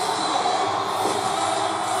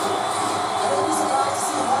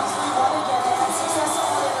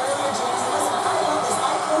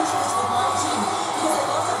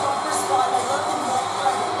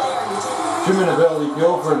 Two-minute penalty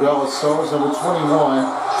kill for Dallas Stars, number 21.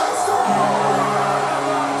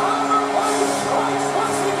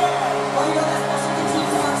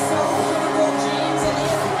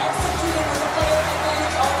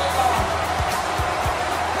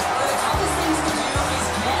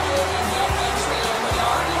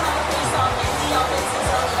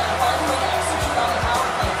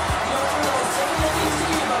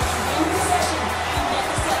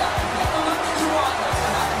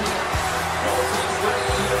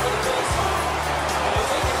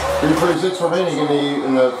 .36 remaining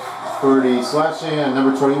for the slashing and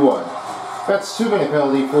number 21. That's 2-minute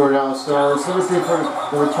penalty for Dallas Stars. Number 3 for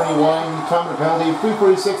number 21. Time of the penalty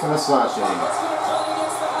 3:46 and a slashing.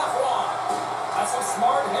 That's a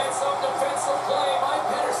smart heads-up defensive play by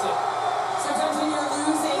Pedersen. Sometimes when you're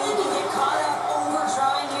losing, you can get caught up over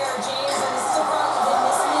trying here, James, and this is a problem with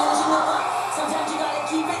mismanaging the puck. Sometimes you got to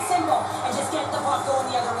keep it simple and just get the puck going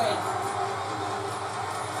the other way.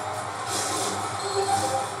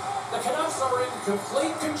 The Canucks are in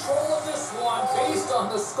complete control of this one based on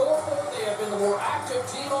the scoreboard. They have been the more active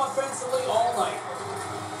team offensively all night.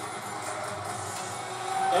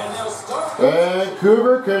 And they'll start.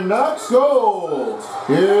 Vancouver Canucks goal.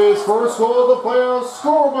 His first goal of the playoffs,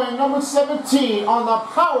 scored by number 17 on the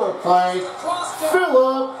power play,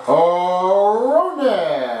 Philip Hronek.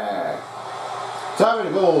 Time of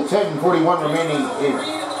the goal, 10:41 remaining.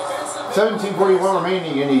 17:41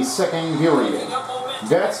 remaining in the second period.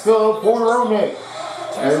 That's Philip Hronek,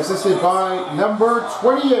 assisted by number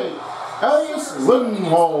 28, Elias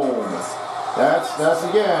Lindholm. That's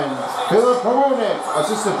again Philip Hronek,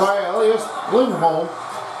 assisted by Elias Lindholm.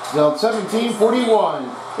 Still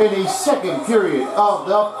 17:41 in the second period of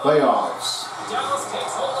the playoffs. Dallas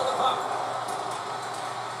takes hold of the puck.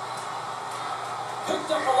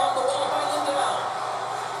 Picked up along the wall by Lindell.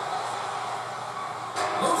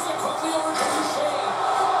 Moves it quickly over to Duchesne.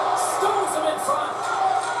 Stones him in front.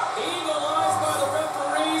 Eagle-eyes by the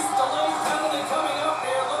referees. Delayed penalty coming up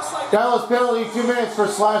here. Looks like Dallas penalty, 2 minutes for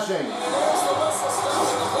slashing. there's the whistle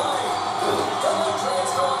stopping the play. Delay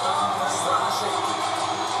train's going on for slashing.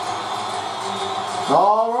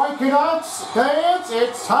 All right, Canucks fans,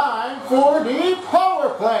 it's time for the power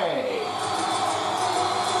play.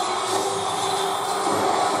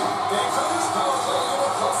 Vancouver's power play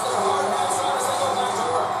unit puts their hard hats on as they go back to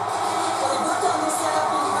work. Well, they worked on this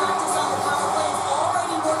setup in practice on the power play. It's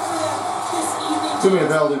already worked for them this evening. 2 minute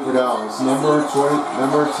penalty for Dallas. Number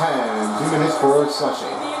 10. 2 minutes for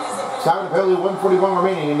slashing. Time of the penalty, 1:41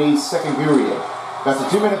 remaining in the second period. That's a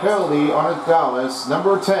 2 minute penalty on Dallas,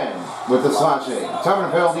 number 10, with the slashing. Time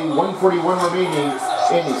of the penalty, 1:41 remaining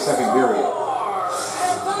in the second period.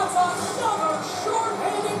 And that's another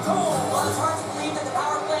short-handed goal. Well, it's hard to believe that the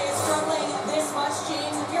power play is struggling this much,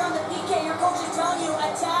 James. If you're on the PK, your coach is telling you,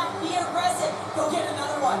 attack, be aggressive, go get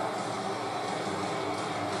another one.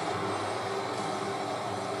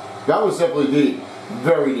 That was definitely deep.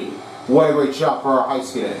 Very deep. What a great shot for our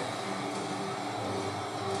Heiskanen.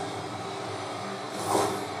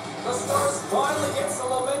 The Stars finally get some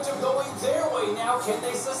momentum going their way now. Can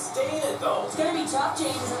they sustain it, though? It's going to be tough,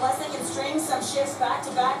 James, unless they can string some shifts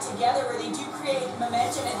back-to-back together where they do create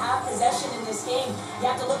momentum and have possession in this game. You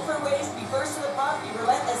have to look for ways to be first to the puck, be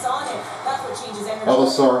relentless on it. That's what changes energy.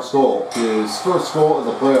 Elisar's goal, his first goal of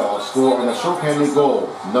the playoffs, scored on a short-handed goal,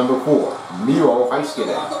 number 4, Miro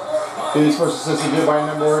Heiskanen. His first assist is by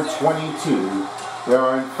number 22,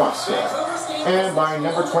 Aaron Foster, and by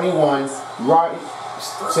number 21,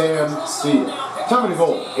 Sam Steele. Time of the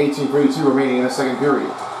goal, 18:32 remaining in the second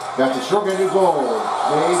period. That's a short-handed goal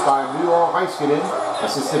made by Miro Heiskanen,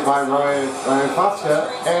 assisted by Ryan Foster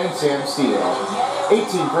and Sam Steele.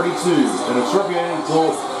 18:32 in a short-handed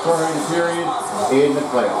goal short-handed period in the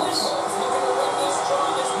playoffs.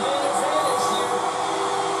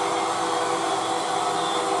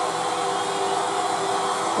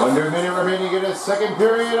 Under a minute remaining in the second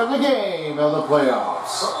period of the game of the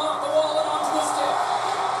playoffs. From off the wall and onto his stick.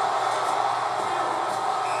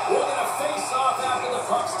 We're going to face off after the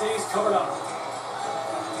puck stays covered up.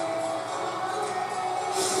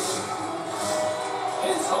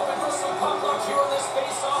 Is hoping for some puck luck here on this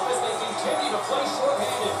face-off as they continue to play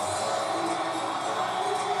short-handed.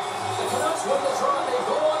 The Canucks win the draw. They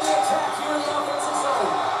go on the attack here in the offensive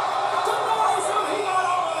zone. Denies him. He got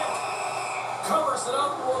all of it. Covers it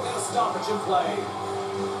up. We'll get a stoppage in play.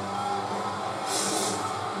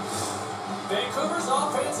 Vancouver's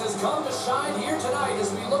offense has come to shine here tonight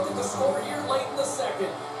as we look at the score here late in the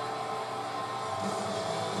second.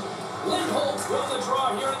 Lindholm's won the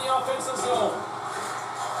draw here in the offensive zone.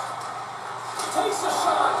 Takes a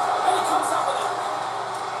shot, and he comes up with it.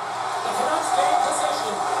 The Canucks gain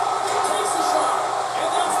possession. Takes a shot, and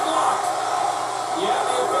that's blocked. Yeah,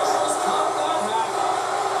 the officials caught that hack.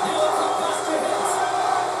 Now a quick pass to Hintz.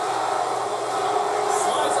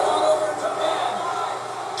 Slides it on over to Ben.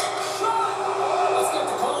 Shot! Let's get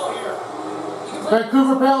the call here.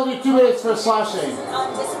 Vancouver penalty, 2 minutes for slashing. It's an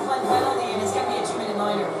undisciplined penalty, and it's going to be a 2-minute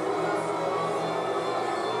minor.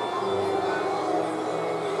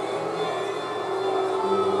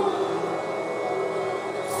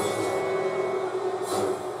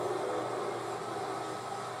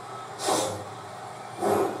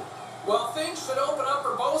 Well, things should open up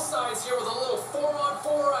for both sides here with a little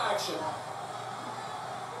 4-on-4 action.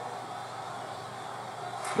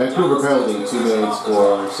 Vancouver penalty, 2 minutes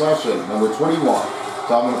for slashing. Number 21.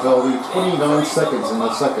 Time of penalty, 29 seconds in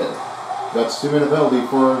the second. That's 2 minute penalty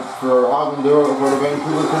for Hoglander over the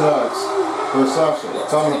Vancouver Canucks for slashing.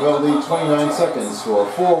 Time of penalty, 29 seconds for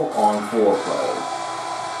a 4-on-4 play.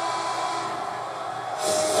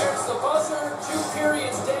 There's the buzzer. 2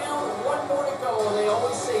 periods down, 1 more to go. They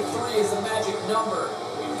always say 3 is a magic number.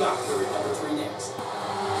 We've got period number 3 next.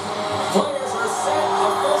 Players are set.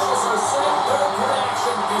 Officials are set. Third period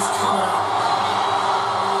action is coming up.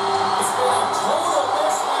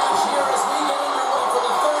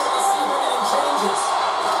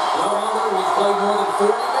 played more than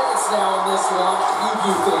 40 minutes now in this one. You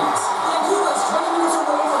do things. Vancouver's 20 minutes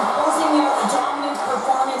away from closing out a dominant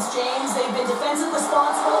performance, James. They've been defensive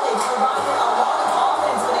responsible. They've provided a lot of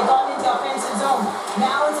offense when they got into offensive zone.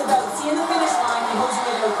 Now it's about seeing the finish line and closing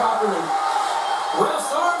it out properly.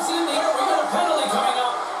 Ref's arms in the air. We got a penalty coming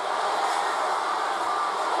up.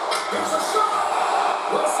 Here's a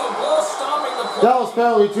shot. Whistle blows, stopping the play. Dallas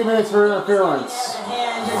penalty, 2 minutes for interference.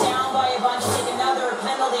 You're down by a bunch, take another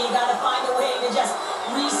penalty. You got to find a way to just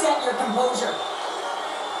reset your composure.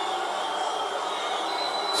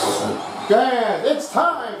 And it's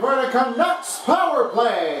time for the Canucks power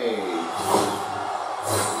play.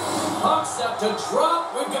 Puck set to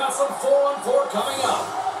drop. We've got some 4-on-4 coming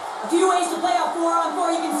up. A few ways to play a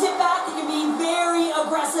 4-on-4. You can sit back, you can be very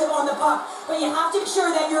aggressive on the puck, but you have to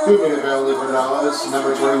ensure that you're... 2 minute penalty for Dallas,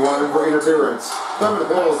 number 21 for interference. Time of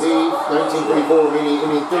the penalty, 1934, meaning in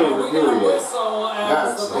the third period.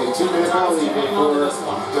 That's a 2 minute penalty for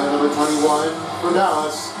number 21 for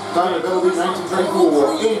Dallas. Time of the penalty,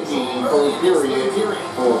 1934, in the third period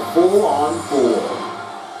for 4-on-4.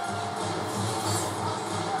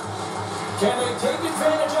 Can they take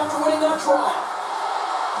advantage after winning that draw?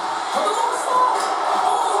 To the low side.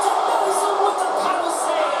 Oh, DeMoson with the paddle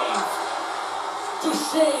save.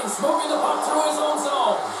 Duchesne smoking the puck through his own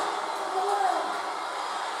zone.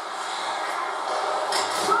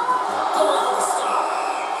 Going for the stop.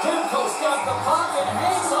 Demko's got the puck and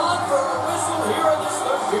hangs on for a whistle here in this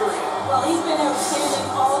third period. Well, he's been outstanding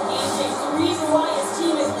all game, James. The reason why his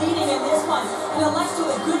team is leading in this one, and elects to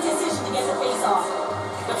a good decision to get the face-off.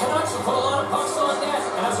 The Canucks have put a lot of pucks on net,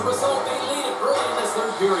 and as a result, they lead it early in this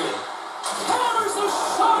third period. Hammers a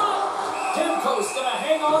shot! Demko's gonna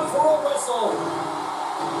hang on for a whistle.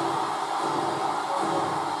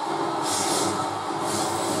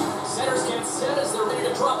 Centers get set as they're ready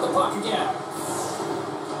to drop the puck again.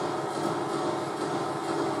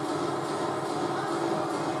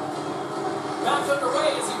 Back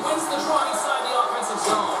underway as he wins the draw inside the offensive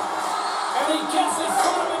zone. And he gets in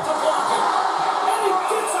front of it to block it. And he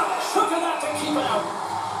gets a chunk of that to keep it out.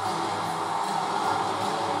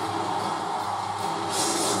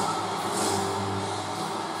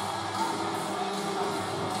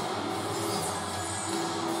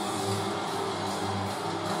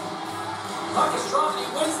 Puck is dropped and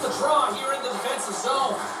he wins the draw here in the defensive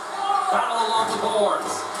zone. Battle along the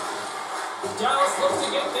boards. Dallas looks to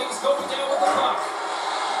get things going down with the puck.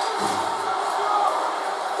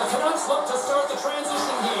 The Canucks look to start the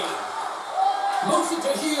transition game. Moves it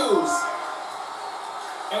to Hughes.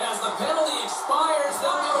 And as the penalty expires,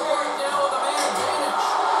 they'll go to work now with a man advantage.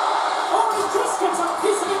 Oh, he just gets a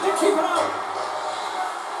piece of it to keep it out.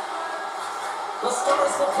 The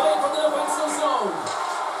Stars will play from the defensive zone.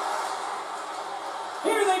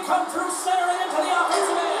 Here they come through center and into the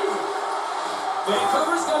offensive end.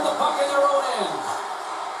 Vancouver's got the puck in their own end.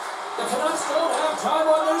 The Canucks don't have time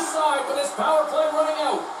on their side with this power play running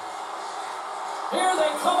out. Here they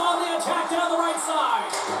come on the attack down the right side.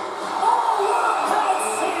 Oh, what a pad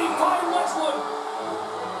save by Wedgwood.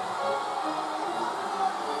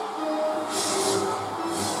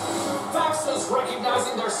 Faxas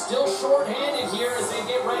recognizing they're still short-handed here as they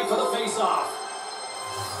get ready for the face-off.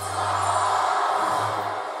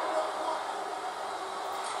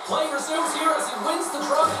 Play resumes here as he wins the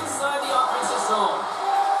draw inside the offensive zone.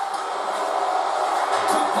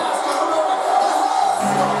 Quick pass to Roman.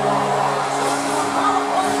 Power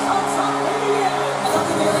play comes up in the end. I love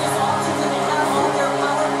the various options that they have on their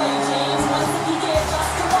power play, James. Once the PK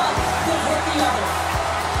adjusts to one, they hit the other.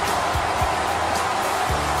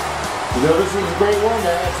 You know, this is a great one.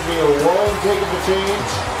 That has to be a long take of the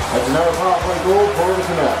change. That's another power play goal for the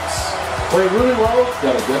Canucks. Played really well,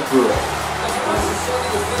 gotta get through it. The Canucks are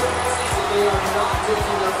sending a clear message that they are not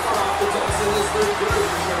taking their foot off the gas in this third period.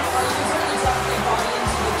 Well, you can certainly tell that they bought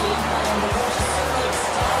into the game plan. The coach is certainly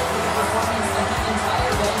ecstatic with the performance of the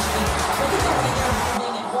entire bench. Look at the way they're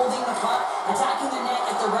moving and holding the puck, attacking the net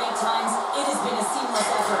at the right times. It has been a seamless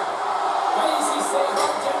effort. Easy save by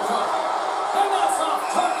Demko. And that's off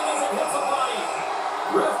target as it hits the body.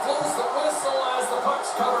 Ref blows the whistle as the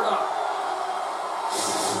puck's covered up.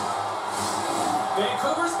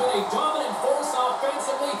 Vancouver's been a dominant force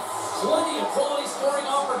offensively. Plenty of quality scoring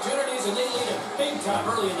opportunities, and they lead it big time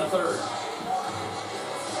early in the third.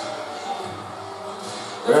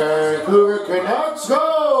 Vancouver Canucks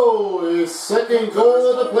goal! His second goal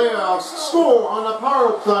of the playoffs. Score on the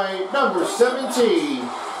power play, number 17,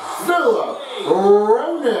 Philip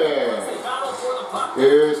Ronan.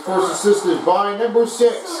 Is first assisted by number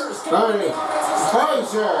 6,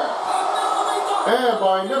 Kaiser. And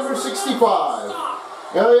by number 65,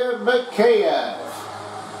 Elliot McKayev.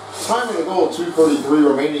 Time in the goal, 2:33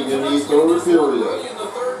 remaining in the third period.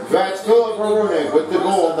 That's Philip Maroonic with the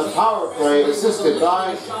goal on the power play, assisted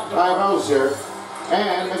by Hauser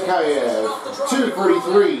and Mikhaev.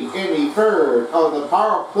 2:43 in the third of the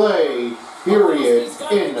power play period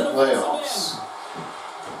in the playoffs.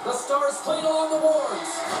 The Stars played along the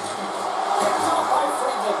boards. Picked off by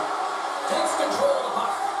Friedman. Takes control of the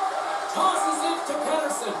puck. Tosses it to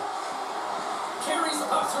Pettersson. Carries the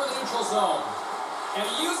puck through the neutral zone. And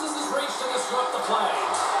he uses his reach to disrupt the play.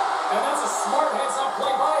 And that's a smart heads-up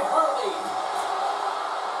play by Harley.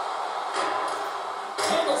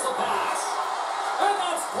 Handles the pass. And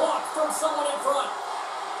that's blocked from someone in front.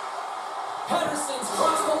 Pettersson's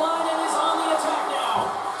crossed the line and is on the attack now.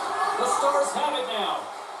 The Stars have it now.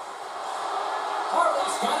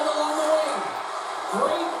 Harley's got it along the wing.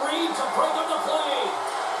 Great read to break up the play.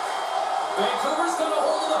 Vancouver's got a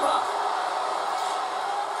hold of the puck.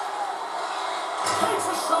 Takes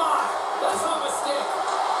a shot. That's off a stick.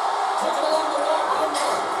 Take it along the wall.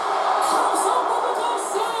 Comes up with a glove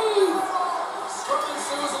save. Scrum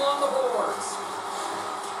ensues along the boards.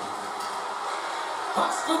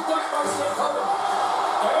 Puck scooped up by Stanley.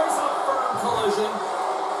 There's a firm collision.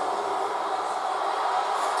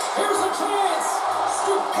 Here's a chance.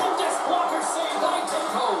 Stupendous blocker save by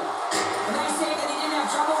Demko. A nice save that he didn't have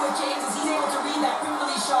trouble with, James, as he's able to read that quick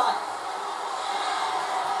release shot.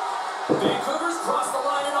 Vancouver's crossed the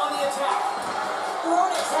line and on the attack.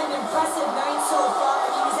 Maronic's had an impressive night so far. I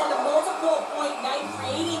mean, he's had a multiple-point night,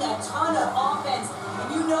 creating a ton of offense, and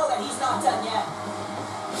you know that he's not done yet.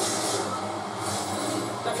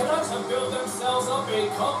 The Canucks have built themselves up a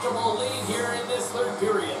comfortable lead here in this third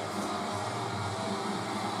period.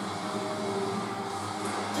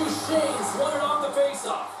 Duchesne's won it off the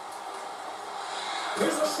faceoff.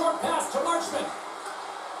 Here's a short pass to Marchment.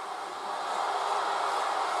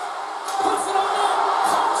 Puts it on net.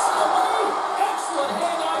 Pumps away. Excellent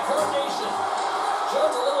hand-eye coordination.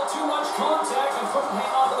 Just a little too much contact and couldn't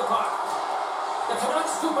hang on to the puck. The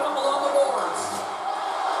Canucks scoop it up along the boards.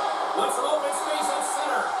 Wants some open space at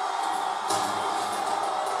center.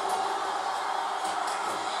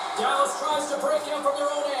 Dallas tries to break in from their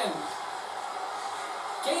own end.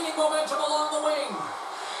 Gaining momentum along the wing.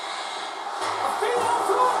 A feed out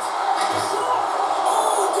front. Shot.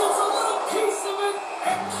 Oh, gets a little piece of it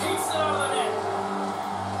and keeps it out of the net.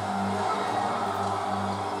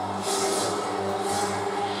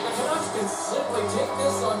 The Canucks can simply take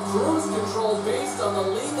this on cruise control based on the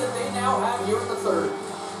lead that they now have here in the third.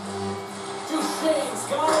 Duchesne's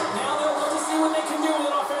got it. Now they'll look to see what they can do with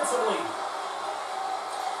it offensively.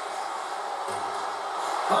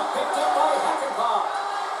 Puck picked up by Hackenpah.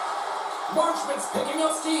 Marchment's picking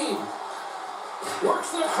up steam.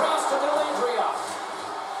 Works it across to Dellandrea.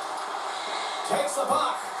 Takes the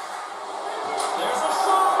puck. There's a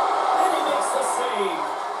shot, and he makes the save.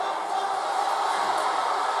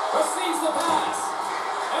 Receives the pass,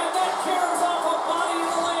 and that carries off a body in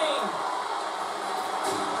the lane.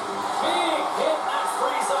 Big hit, that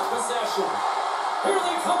frees up possession. Here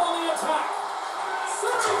they come on the attack.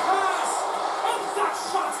 Centering pass, and that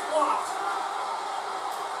shot's blocked.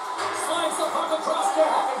 Slides the puck across to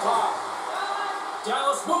Hackenpah.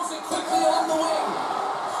 Dallas moves it quickly along the wing.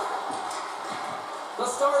 The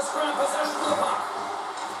Stars grab possession of the puck.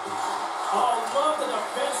 Oh, love the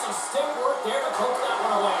defensive stick work there to poke that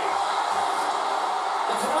one away.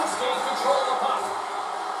 The Canucks gain control of the puck.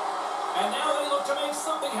 And now they look to make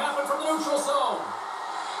something happen from the neutral zone.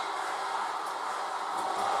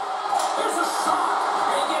 There's a shot,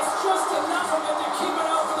 and he gets just enough of it to keep it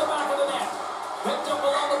out from the back of the net. Picked up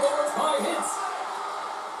along the boards by Hintz.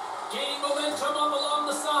 Gaining momentum up along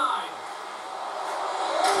the side.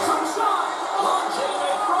 Quick shot! On jam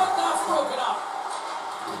in front, that's broken up.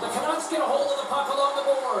 The Canucks get a hold of the puck along the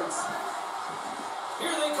boards.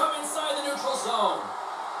 Here they come inside the neutral zone.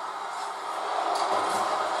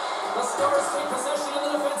 The Stars take possession of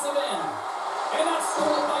the defensive end. And that's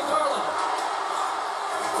stolen by Garland.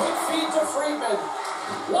 Quick feed to Friedman.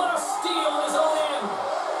 What a steal in his own end.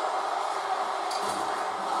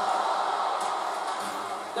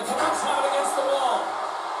 The Canucks have it against the wall.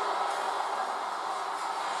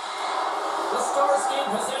 The Stars gain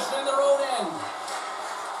possession in their own end.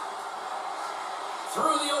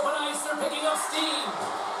 Through the open ice, they're picking up steam.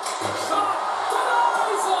 Shot!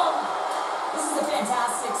 Denies him! This is a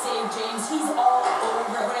fantastic save, James. He's all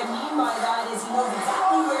over it. What I mean by that is he knows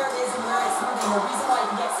exactly where it is and where it's moving. The reason why he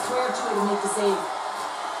can get square to it and make the save.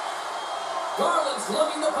 Garland's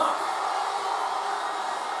lugging the puck.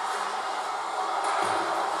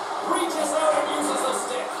 Reaches out and uses the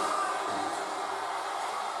stick.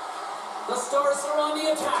 The Stars are on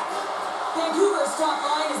the attack. Vancouver's Toronto's top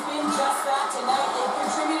line has been just that tonight. They've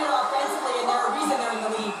contributed offensively, and they're a reason they're in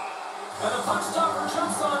the lead. And the puck stopper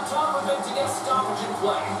jumps on top of it to get stoppage in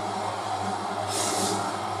play.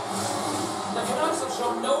 The Canucks have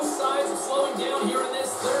shown no signs of slowing down here in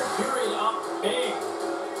this third period. Up big.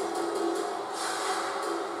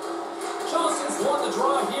 Johnston's won the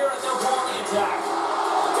draw here, and they'll go on the attack.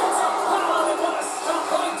 Gets a foul, and what a stop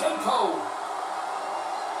by Demko.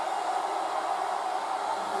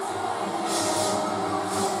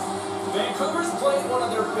 Vancouver's played one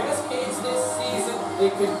of their best games this season.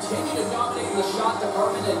 They continue to dominate the shot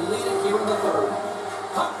department and lead it here in the third.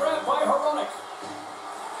 Puck grab by Hronek.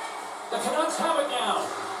 The Canucks have it now.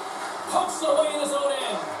 Pumps it away in his own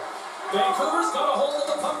end. Vancouver's got a hold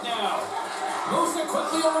of the puck now. Moves it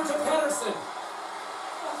quickly over to Pettersson.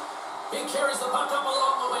 He carries the puck up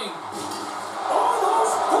along the wing. Oh,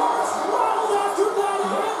 those boards rattled after that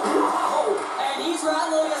hit. Wow! And he's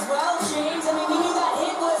rattling as well, James. I mean, we knew that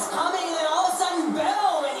hit was coming, and then all of a sudden,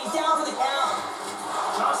 boom, and he's down for the count.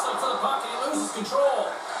 Jostling for the puck, and he loses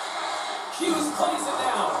control. Hughes plays it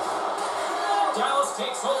down. Dallas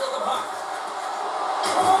takes hold of the puck.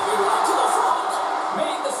 Oh, he went to the front.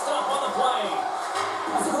 Made the stop on the play.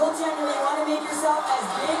 As a goaltender, you want to make yourself as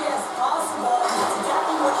big as possible, and that's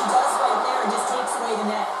exactly what he does right there and just takes away the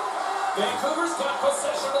net. Vancouver's got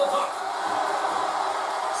possession of the puck.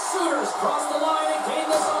 Sooners cross the line and gain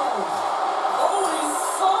the zone. Oh, he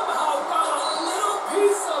somehow got a little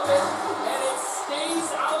piece of it, and it stays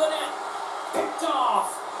out of the net. Picked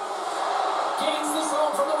off. Gains the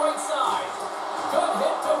zone from the right side. Good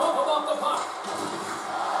hit to bump him off the puck.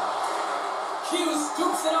 Hughes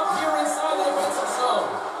scoops it up here inside the defensive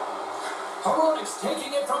zone. Hronek's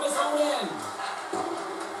taking it from his own end.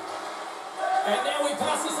 And now he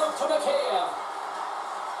passes up to Mikheyev.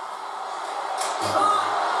 Shot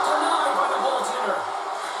denied by the goaltender.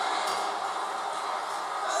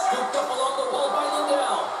 Scooped up along the wall by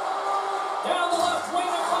Lindell. Down the left wing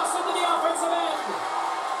across into the offensive end.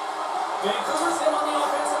 Vancouver's in on the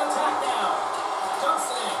offensive attack now.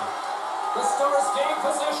 Johnson in. The Stars gain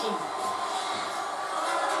possession.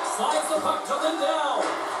 Slides the puck to Lindell.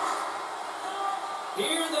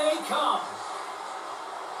 Here they come.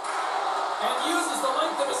 And uses the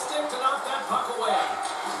length of his stick to knock that puck away.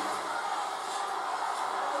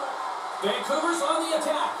 Vancouver's on the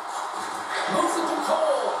attack. Moves it to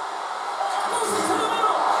Cole. Moves it to the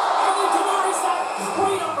middle. And he denies that.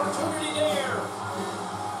 Great opportunity there.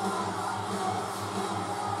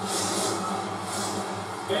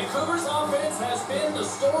 Vancouver's offense has been the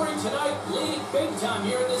story tonight, leading big time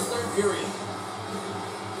here in this third period.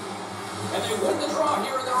 And they win the draw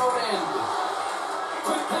here in their own end.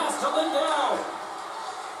 Quick pass to Lindell.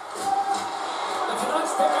 The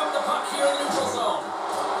Canucks pick up the puck here in the neutral zone.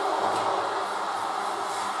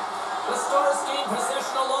 The Stars gain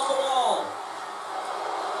possession along the wall.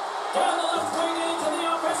 Down the left wing and into the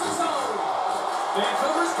offensive zone.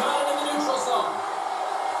 Vancouver's got it in the neutral zone.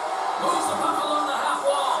 Moves the puck along the half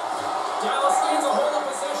wall. Dallas gains a hold of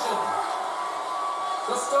possession.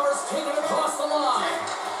 The Stars take it across the line.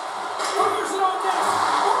 Fires it on net.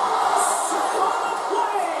 Save on the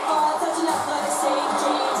play. Oh, that's an athletic save,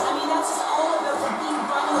 James. I mean, that's just all about the being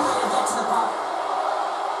running away to get to the puck.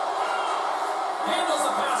 Handles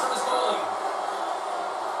the pass from his goalie.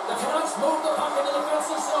 The Canucks move the puck into the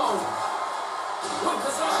defensive zone. With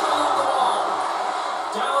possession along the wall.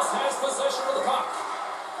 Dallas has possession of the puck.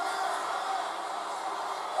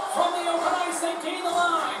 From the open ice, they gain the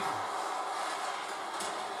line.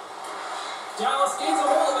 Dallas gains a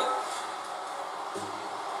hold of it.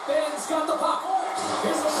 Ben's got the puck.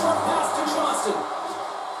 Here's a short pass to Johnston.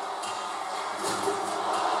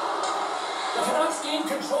 The Canucks gain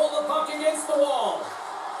control of the puck against the wall.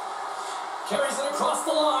 Carries it across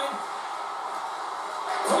the line.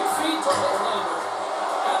 Quick feed to Hoglander.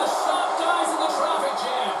 And the shot dies in the traffic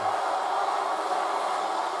jam.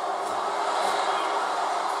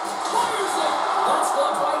 Fires it. That's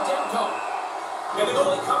blocked by Demko. And the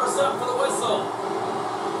goalie covers up for the whistle.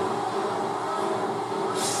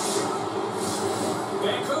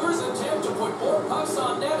 Vancouver's attempt to put more pucks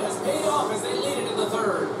on net has paid off as they lead it in the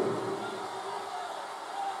third.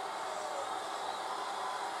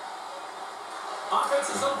 Offense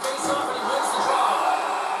is on face-off and he wins the draw.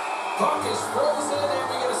 Puck is frozen and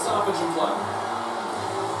we get a stoppage in play.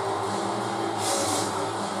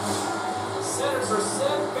 Centers are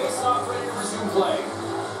set, face-off ready to resume play.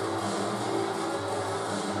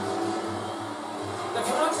 The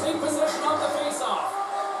Canucks take possession of the face-off.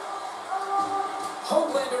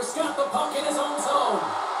 Hoglander's got the puck in his own zone.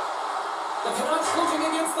 The Canucks looking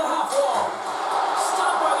against the half wall.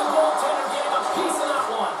 Stopped by the goaltender, getting a piece of that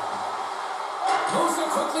one.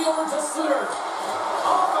 quickly over to Suter.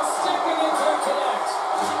 Off a stick and it can't connect.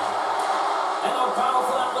 And they'll battle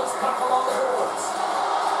for that loose puck along the boards.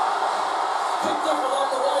 Picked up along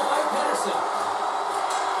the wall by Pedersen.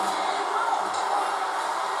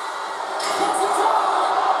 That's a tie!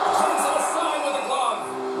 Turns it aside with a glove.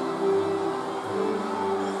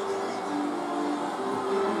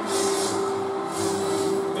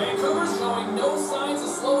 Vancouver's showing no signs of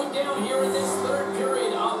slowing down here in this third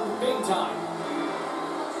period on big time.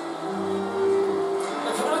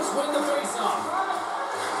 The Canucks win the faceoff.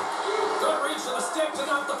 Good reach of the stick to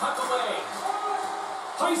knock the puck away.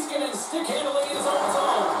 Heiskanen stick handling in his own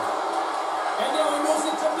zone. And now he moves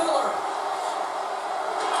it to Miller.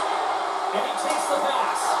 And he takes the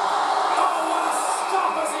pass. Oh, what a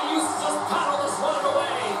stop as he uses his paddle to swat it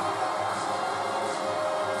away.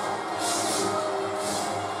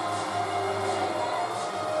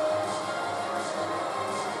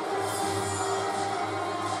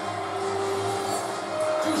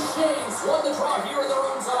 Duchesne's won the draw here in their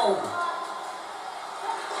own zone.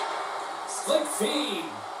 Slick feed.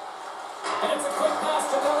 And it's a quick pass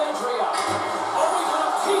to Dellandrea. Oh, we got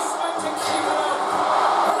a piece back to keep it up.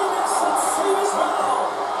 And he makes it save as well.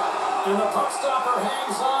 And the puck stopper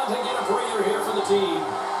hangs on to get a breather here for the team.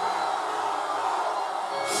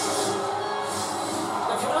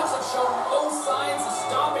 The Canucks have shown no signs of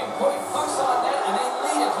stopping, putting pucks on net, and they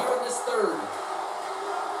lead it here in this third.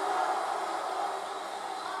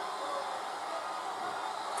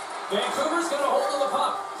 Vancouver's going to hold of the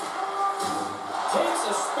puck. Takes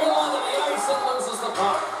a spin onto the ice and loses the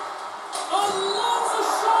puck. Unloads a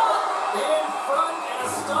shot! In front and a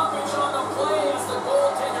stoppage on the play as the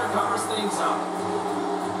goaltender covers things up.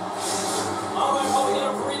 All right, well, we get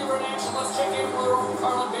a breather in action. Let's check in with our own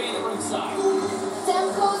Carlin Bay in the ringside.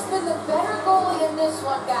 Demko's been the better goalie in this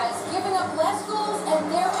one, guys, giving up less goals and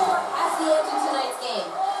therefore has the edge in tonight's game.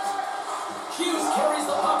 Hughes carries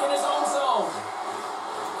the puck in his own zone.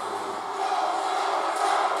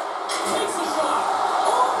 Takes a shot.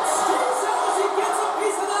 Oh, stays out as he gets a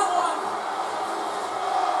piece of that one.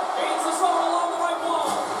 Aims the zone along the right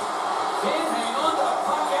wall. Can't hang on to the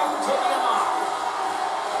puck after taking him off.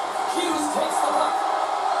 Hughes takes the puck.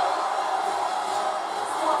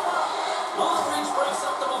 Long reach breaks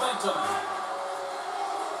up the momentum.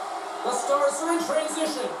 The Stars are in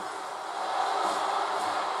transition.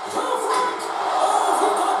 Tough rock. Oh, he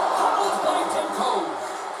got pummeled by Demko.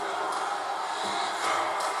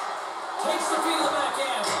 Takes the feet of the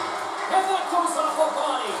backhand. And that goes off the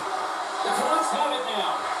body. The Canucks have it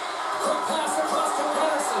now. Quick pass across to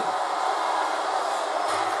Pedersen.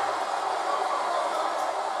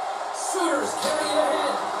 Suter's carrying it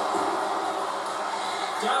ahead.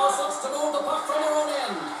 Dallas looks to move the puck from their own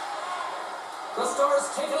end. The Stars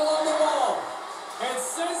take it along the wall. And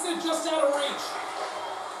sends it just out of reach.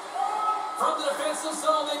 From the defensive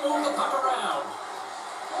zone, they move the puck around.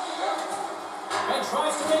 And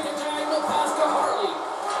tries to make a diagonal pass to Hartley.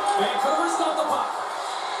 Vancouver's got the puck.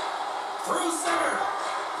 Through center.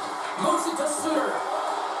 Moves it to Suter.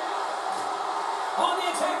 On the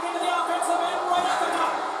attack into the offensive end, right at the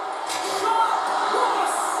net. Shot! What a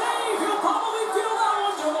save! He'll probably feel that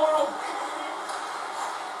one tomorrow.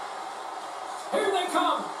 Here they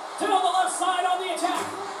come. Down the left side on the attack.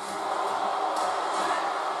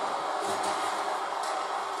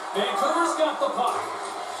 Vancouver's got the puck.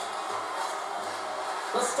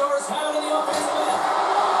 The Stars have it in the offensive end.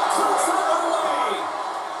 Turks it away.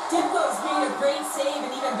 Dimko's made a great save,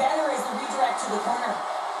 and even better is the redirect to the corner.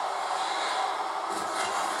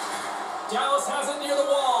 Dallas has it near the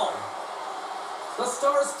wall. The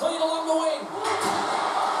Stars playing along the wing.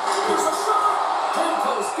 Here's a shot.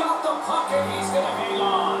 Demko's got the puck, and he's going to hang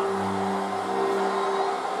on.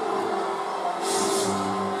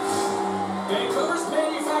 Vancouver's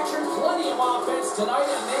manufactured plenty of offense tonight,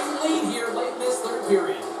 and they lead here late in this third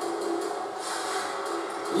period.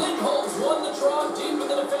 Lindholm's won the draw deep in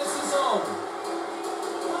the defensive zone.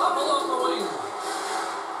 Up along the wing.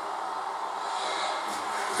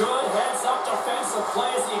 Good heads-up defensive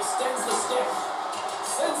play as he extends the stick.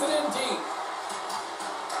 Sends it in deep.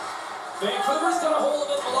 Vancouver's got a hold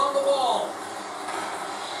of it along the wall.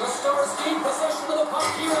 The Stars gain possession of the puck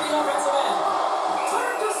here in the offensive end.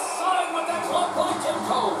 Turned aside with that glove by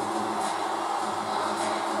Demko.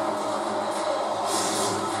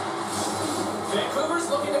 Vancouver's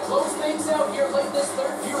looking to close things out here late in this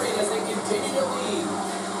third period as they continue to lead.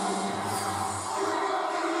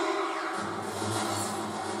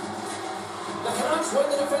 The Canucks win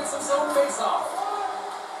the defensive zone faceoff.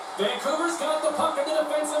 Vancouver's got the puck in the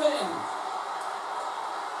defensive end.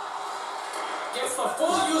 Gets the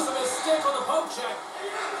full use of his stick on the poke check.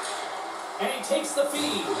 And he takes the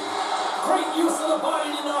feed. Great use of the body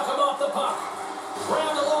to knock him off the puck.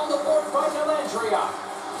 Grabbed along the board by Dellandrea.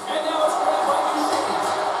 And now it's grabbed by Eugene.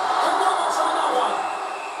 And not much on that one.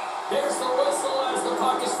 There's the whistle as the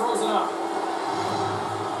puck is frozen up.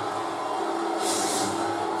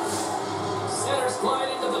 Centers glide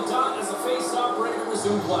into the dot as a face-off ready to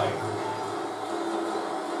resume play.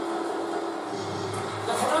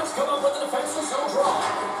 The Canucks come up with a defensive zone draw.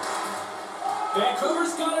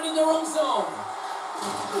 Vancouver's got it in their own zone.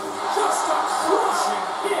 Just a crushing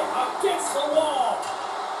hit against the wall.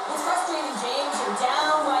 It's frustrating, James. You're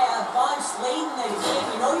down by a bunch late in the game.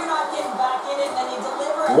 You know you're not getting back in it, and then you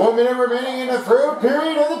deliver it. 1 minute remaining in the third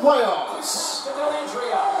period of the playoffs. To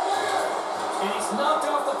Dellandrea. And he's knocked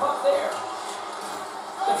off the puck there.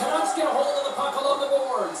 The Canucks get a hold of the puck along the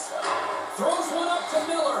boards. Throws one up to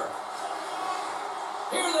Miller.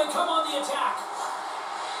 Here they come on the attack.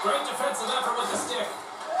 Great defensive effort with the stick.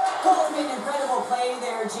 Cole's made an incredible play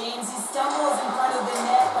there, James. He stumbles in front of the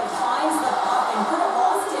net, but finds the puck and could have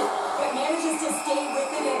lost it, but manages to stay with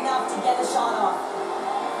it enough to get a shot off.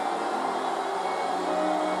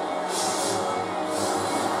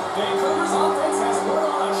 Vancouver's offense has put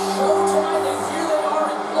on a show tonight, and here they are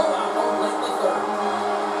in blowout mode late in the third.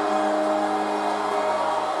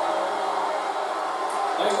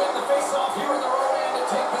 They win the face-off here in their own end to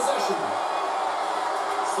take possession.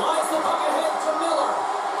 Slides the puck ahead to Miller.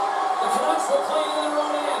 The Canucks will play it in their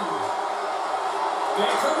own end.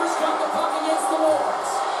 Vancouver's got the puck against the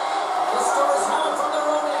boards. The Stars have it from their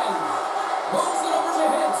own end. Moves it over to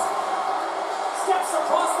Hint. Steps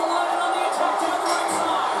across the line and on the attack down the right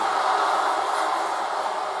side.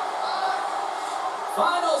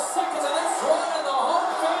 Final seconds of this run, and the home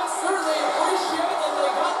fans certainly appreciate that they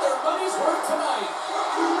got their money's worth tonight.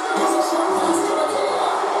 Here's a short pass to McKay.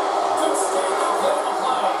 Good stand-up hit on the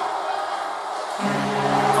play.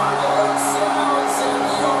 Finally looks out and said,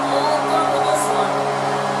 we are all done with this one.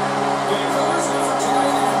 Vancouver's effort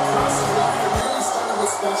tonight is impressive. It really started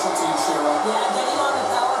with special teams, Cheryl. Yeah, getting on the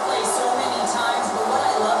power play so many times, but what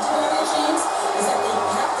I loved about it, James, is that they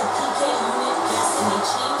kept the PK unit guessing. They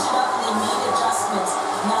changed it up and they made adjustments,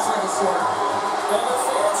 and that's why they scored. And the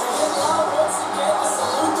fans are getting loud once again to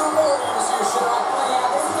salute the Warriors here, Cheryl. Oh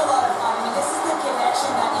yeah, this is a lot of fun. I mean, this is the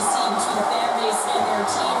connection that you see between the fan base and their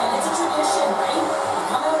team, and it's a tradition, right? You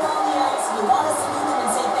come out on the ice, and you want to salute them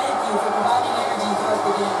and say thank you for providing energy throughout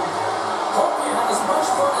the game. Hope you have as much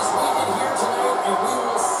fun as we did here tonight, and we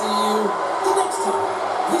will see you the next time.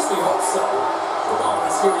 At least we hope so. For all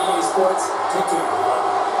of us here at EA Sports, take care.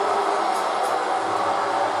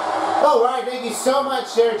 All right, thank you so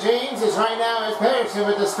much there, James. As right now is Patterson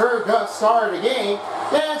with his third star of the game.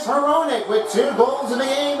 That's Hronek with 2 goals in the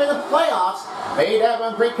game in the playoffs. Made that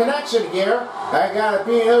one great connection here. I got it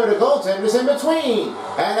being over the goaltenders in between.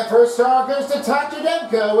 And the first star goes to Dr.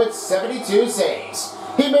 Demko with 72 saves.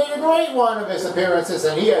 He made a great one of his appearances,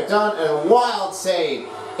 and he had done a wild save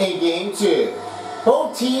in Game 2.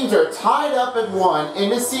 Both teams are tied up at 1 in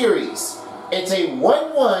the series. It's a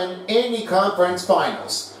 1-1 in the conference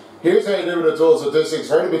finals. Here's how you do with the total statistics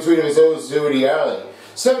right in between his own to the alley.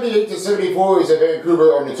 78-74 is at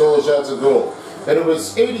Vancouver on the total shots on goal. And it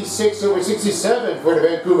was 86-67 for the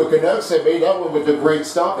Vancouver Canucks that made that one with the great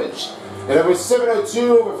stoppage. And it was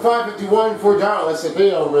 702-551 for Dallas, and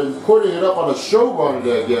they are recording it up on a show run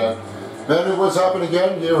again. Then it was happening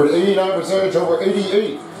again here at 89% over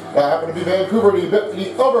 88. That happened to be Vancouver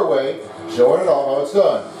the other way, showing it all how it's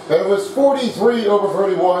done. And it was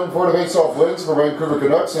 43-31 for the face-off wins for Vancouver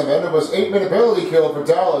Canucks, and then it was 8-minute penalty kill for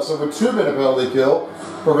Dallas over 2-minute penalty kill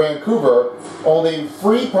for Vancouver. Only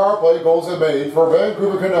 3 power play goals are made for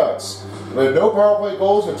Vancouver Canucks. They had no power play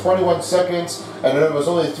goals for 21 seconds, and then it was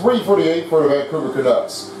only 3:48 for the Vancouver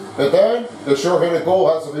Canucks. But then, the short-handed goal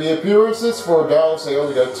has the appearances for Dallas, they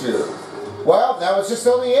only got 2. Well, that was just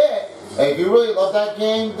only it. If you really love that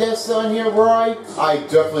game, this on here, Roy, I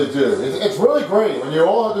definitely do. It's really great when you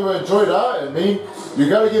all have to enjoy that. I mean, you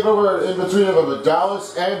got to give over in between of the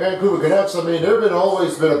Dallas and Vancouver Canucks. I mean, they've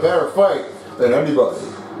always been a better fight than anybody.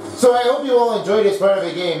 So I hope you all enjoyed this part of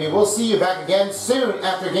the game, and we'll see you back again soon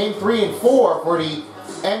after Game 3 and 4 for the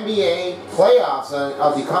NBA playoffs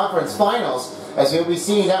of the conference finals, as you'll be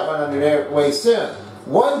seeing that one under their way soon.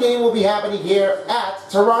 One game will be happening here at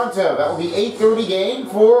Toronto. That will be 8:30 game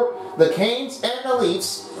for the Canes and the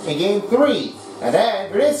Leafs in Game 3. And then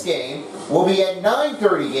for this game, will be at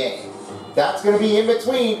 9:30 game. That's going to be in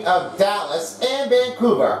between of Dallas and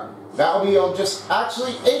Vancouver. That will be on just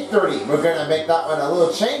actually 8:30. We're going to make that one a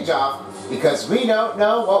little change off because we don't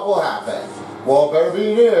know what will happen. Well, better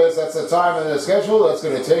being is, that's the time in the schedule that's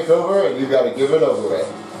going to take over, and you got to give it over with.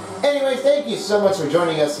 Anyway, thank you so much for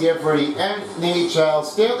joining us here for the NHL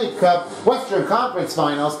Stanley Cup Western Conference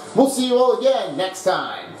Finals. We'll see you all again next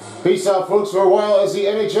time. Peace out, folks, for a while as the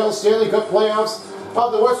NHL Stanley Cup playoffs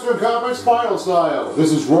of the Western Conference Final style.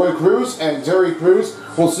 This is Roy Cruz and Terry Cruz.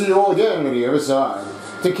 We'll see you all again on the other side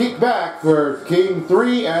to kick back for Game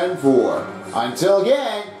 3 and 4. Until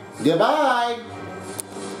again, goodbye.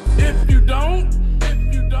 If you don't,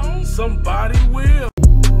 somebody will.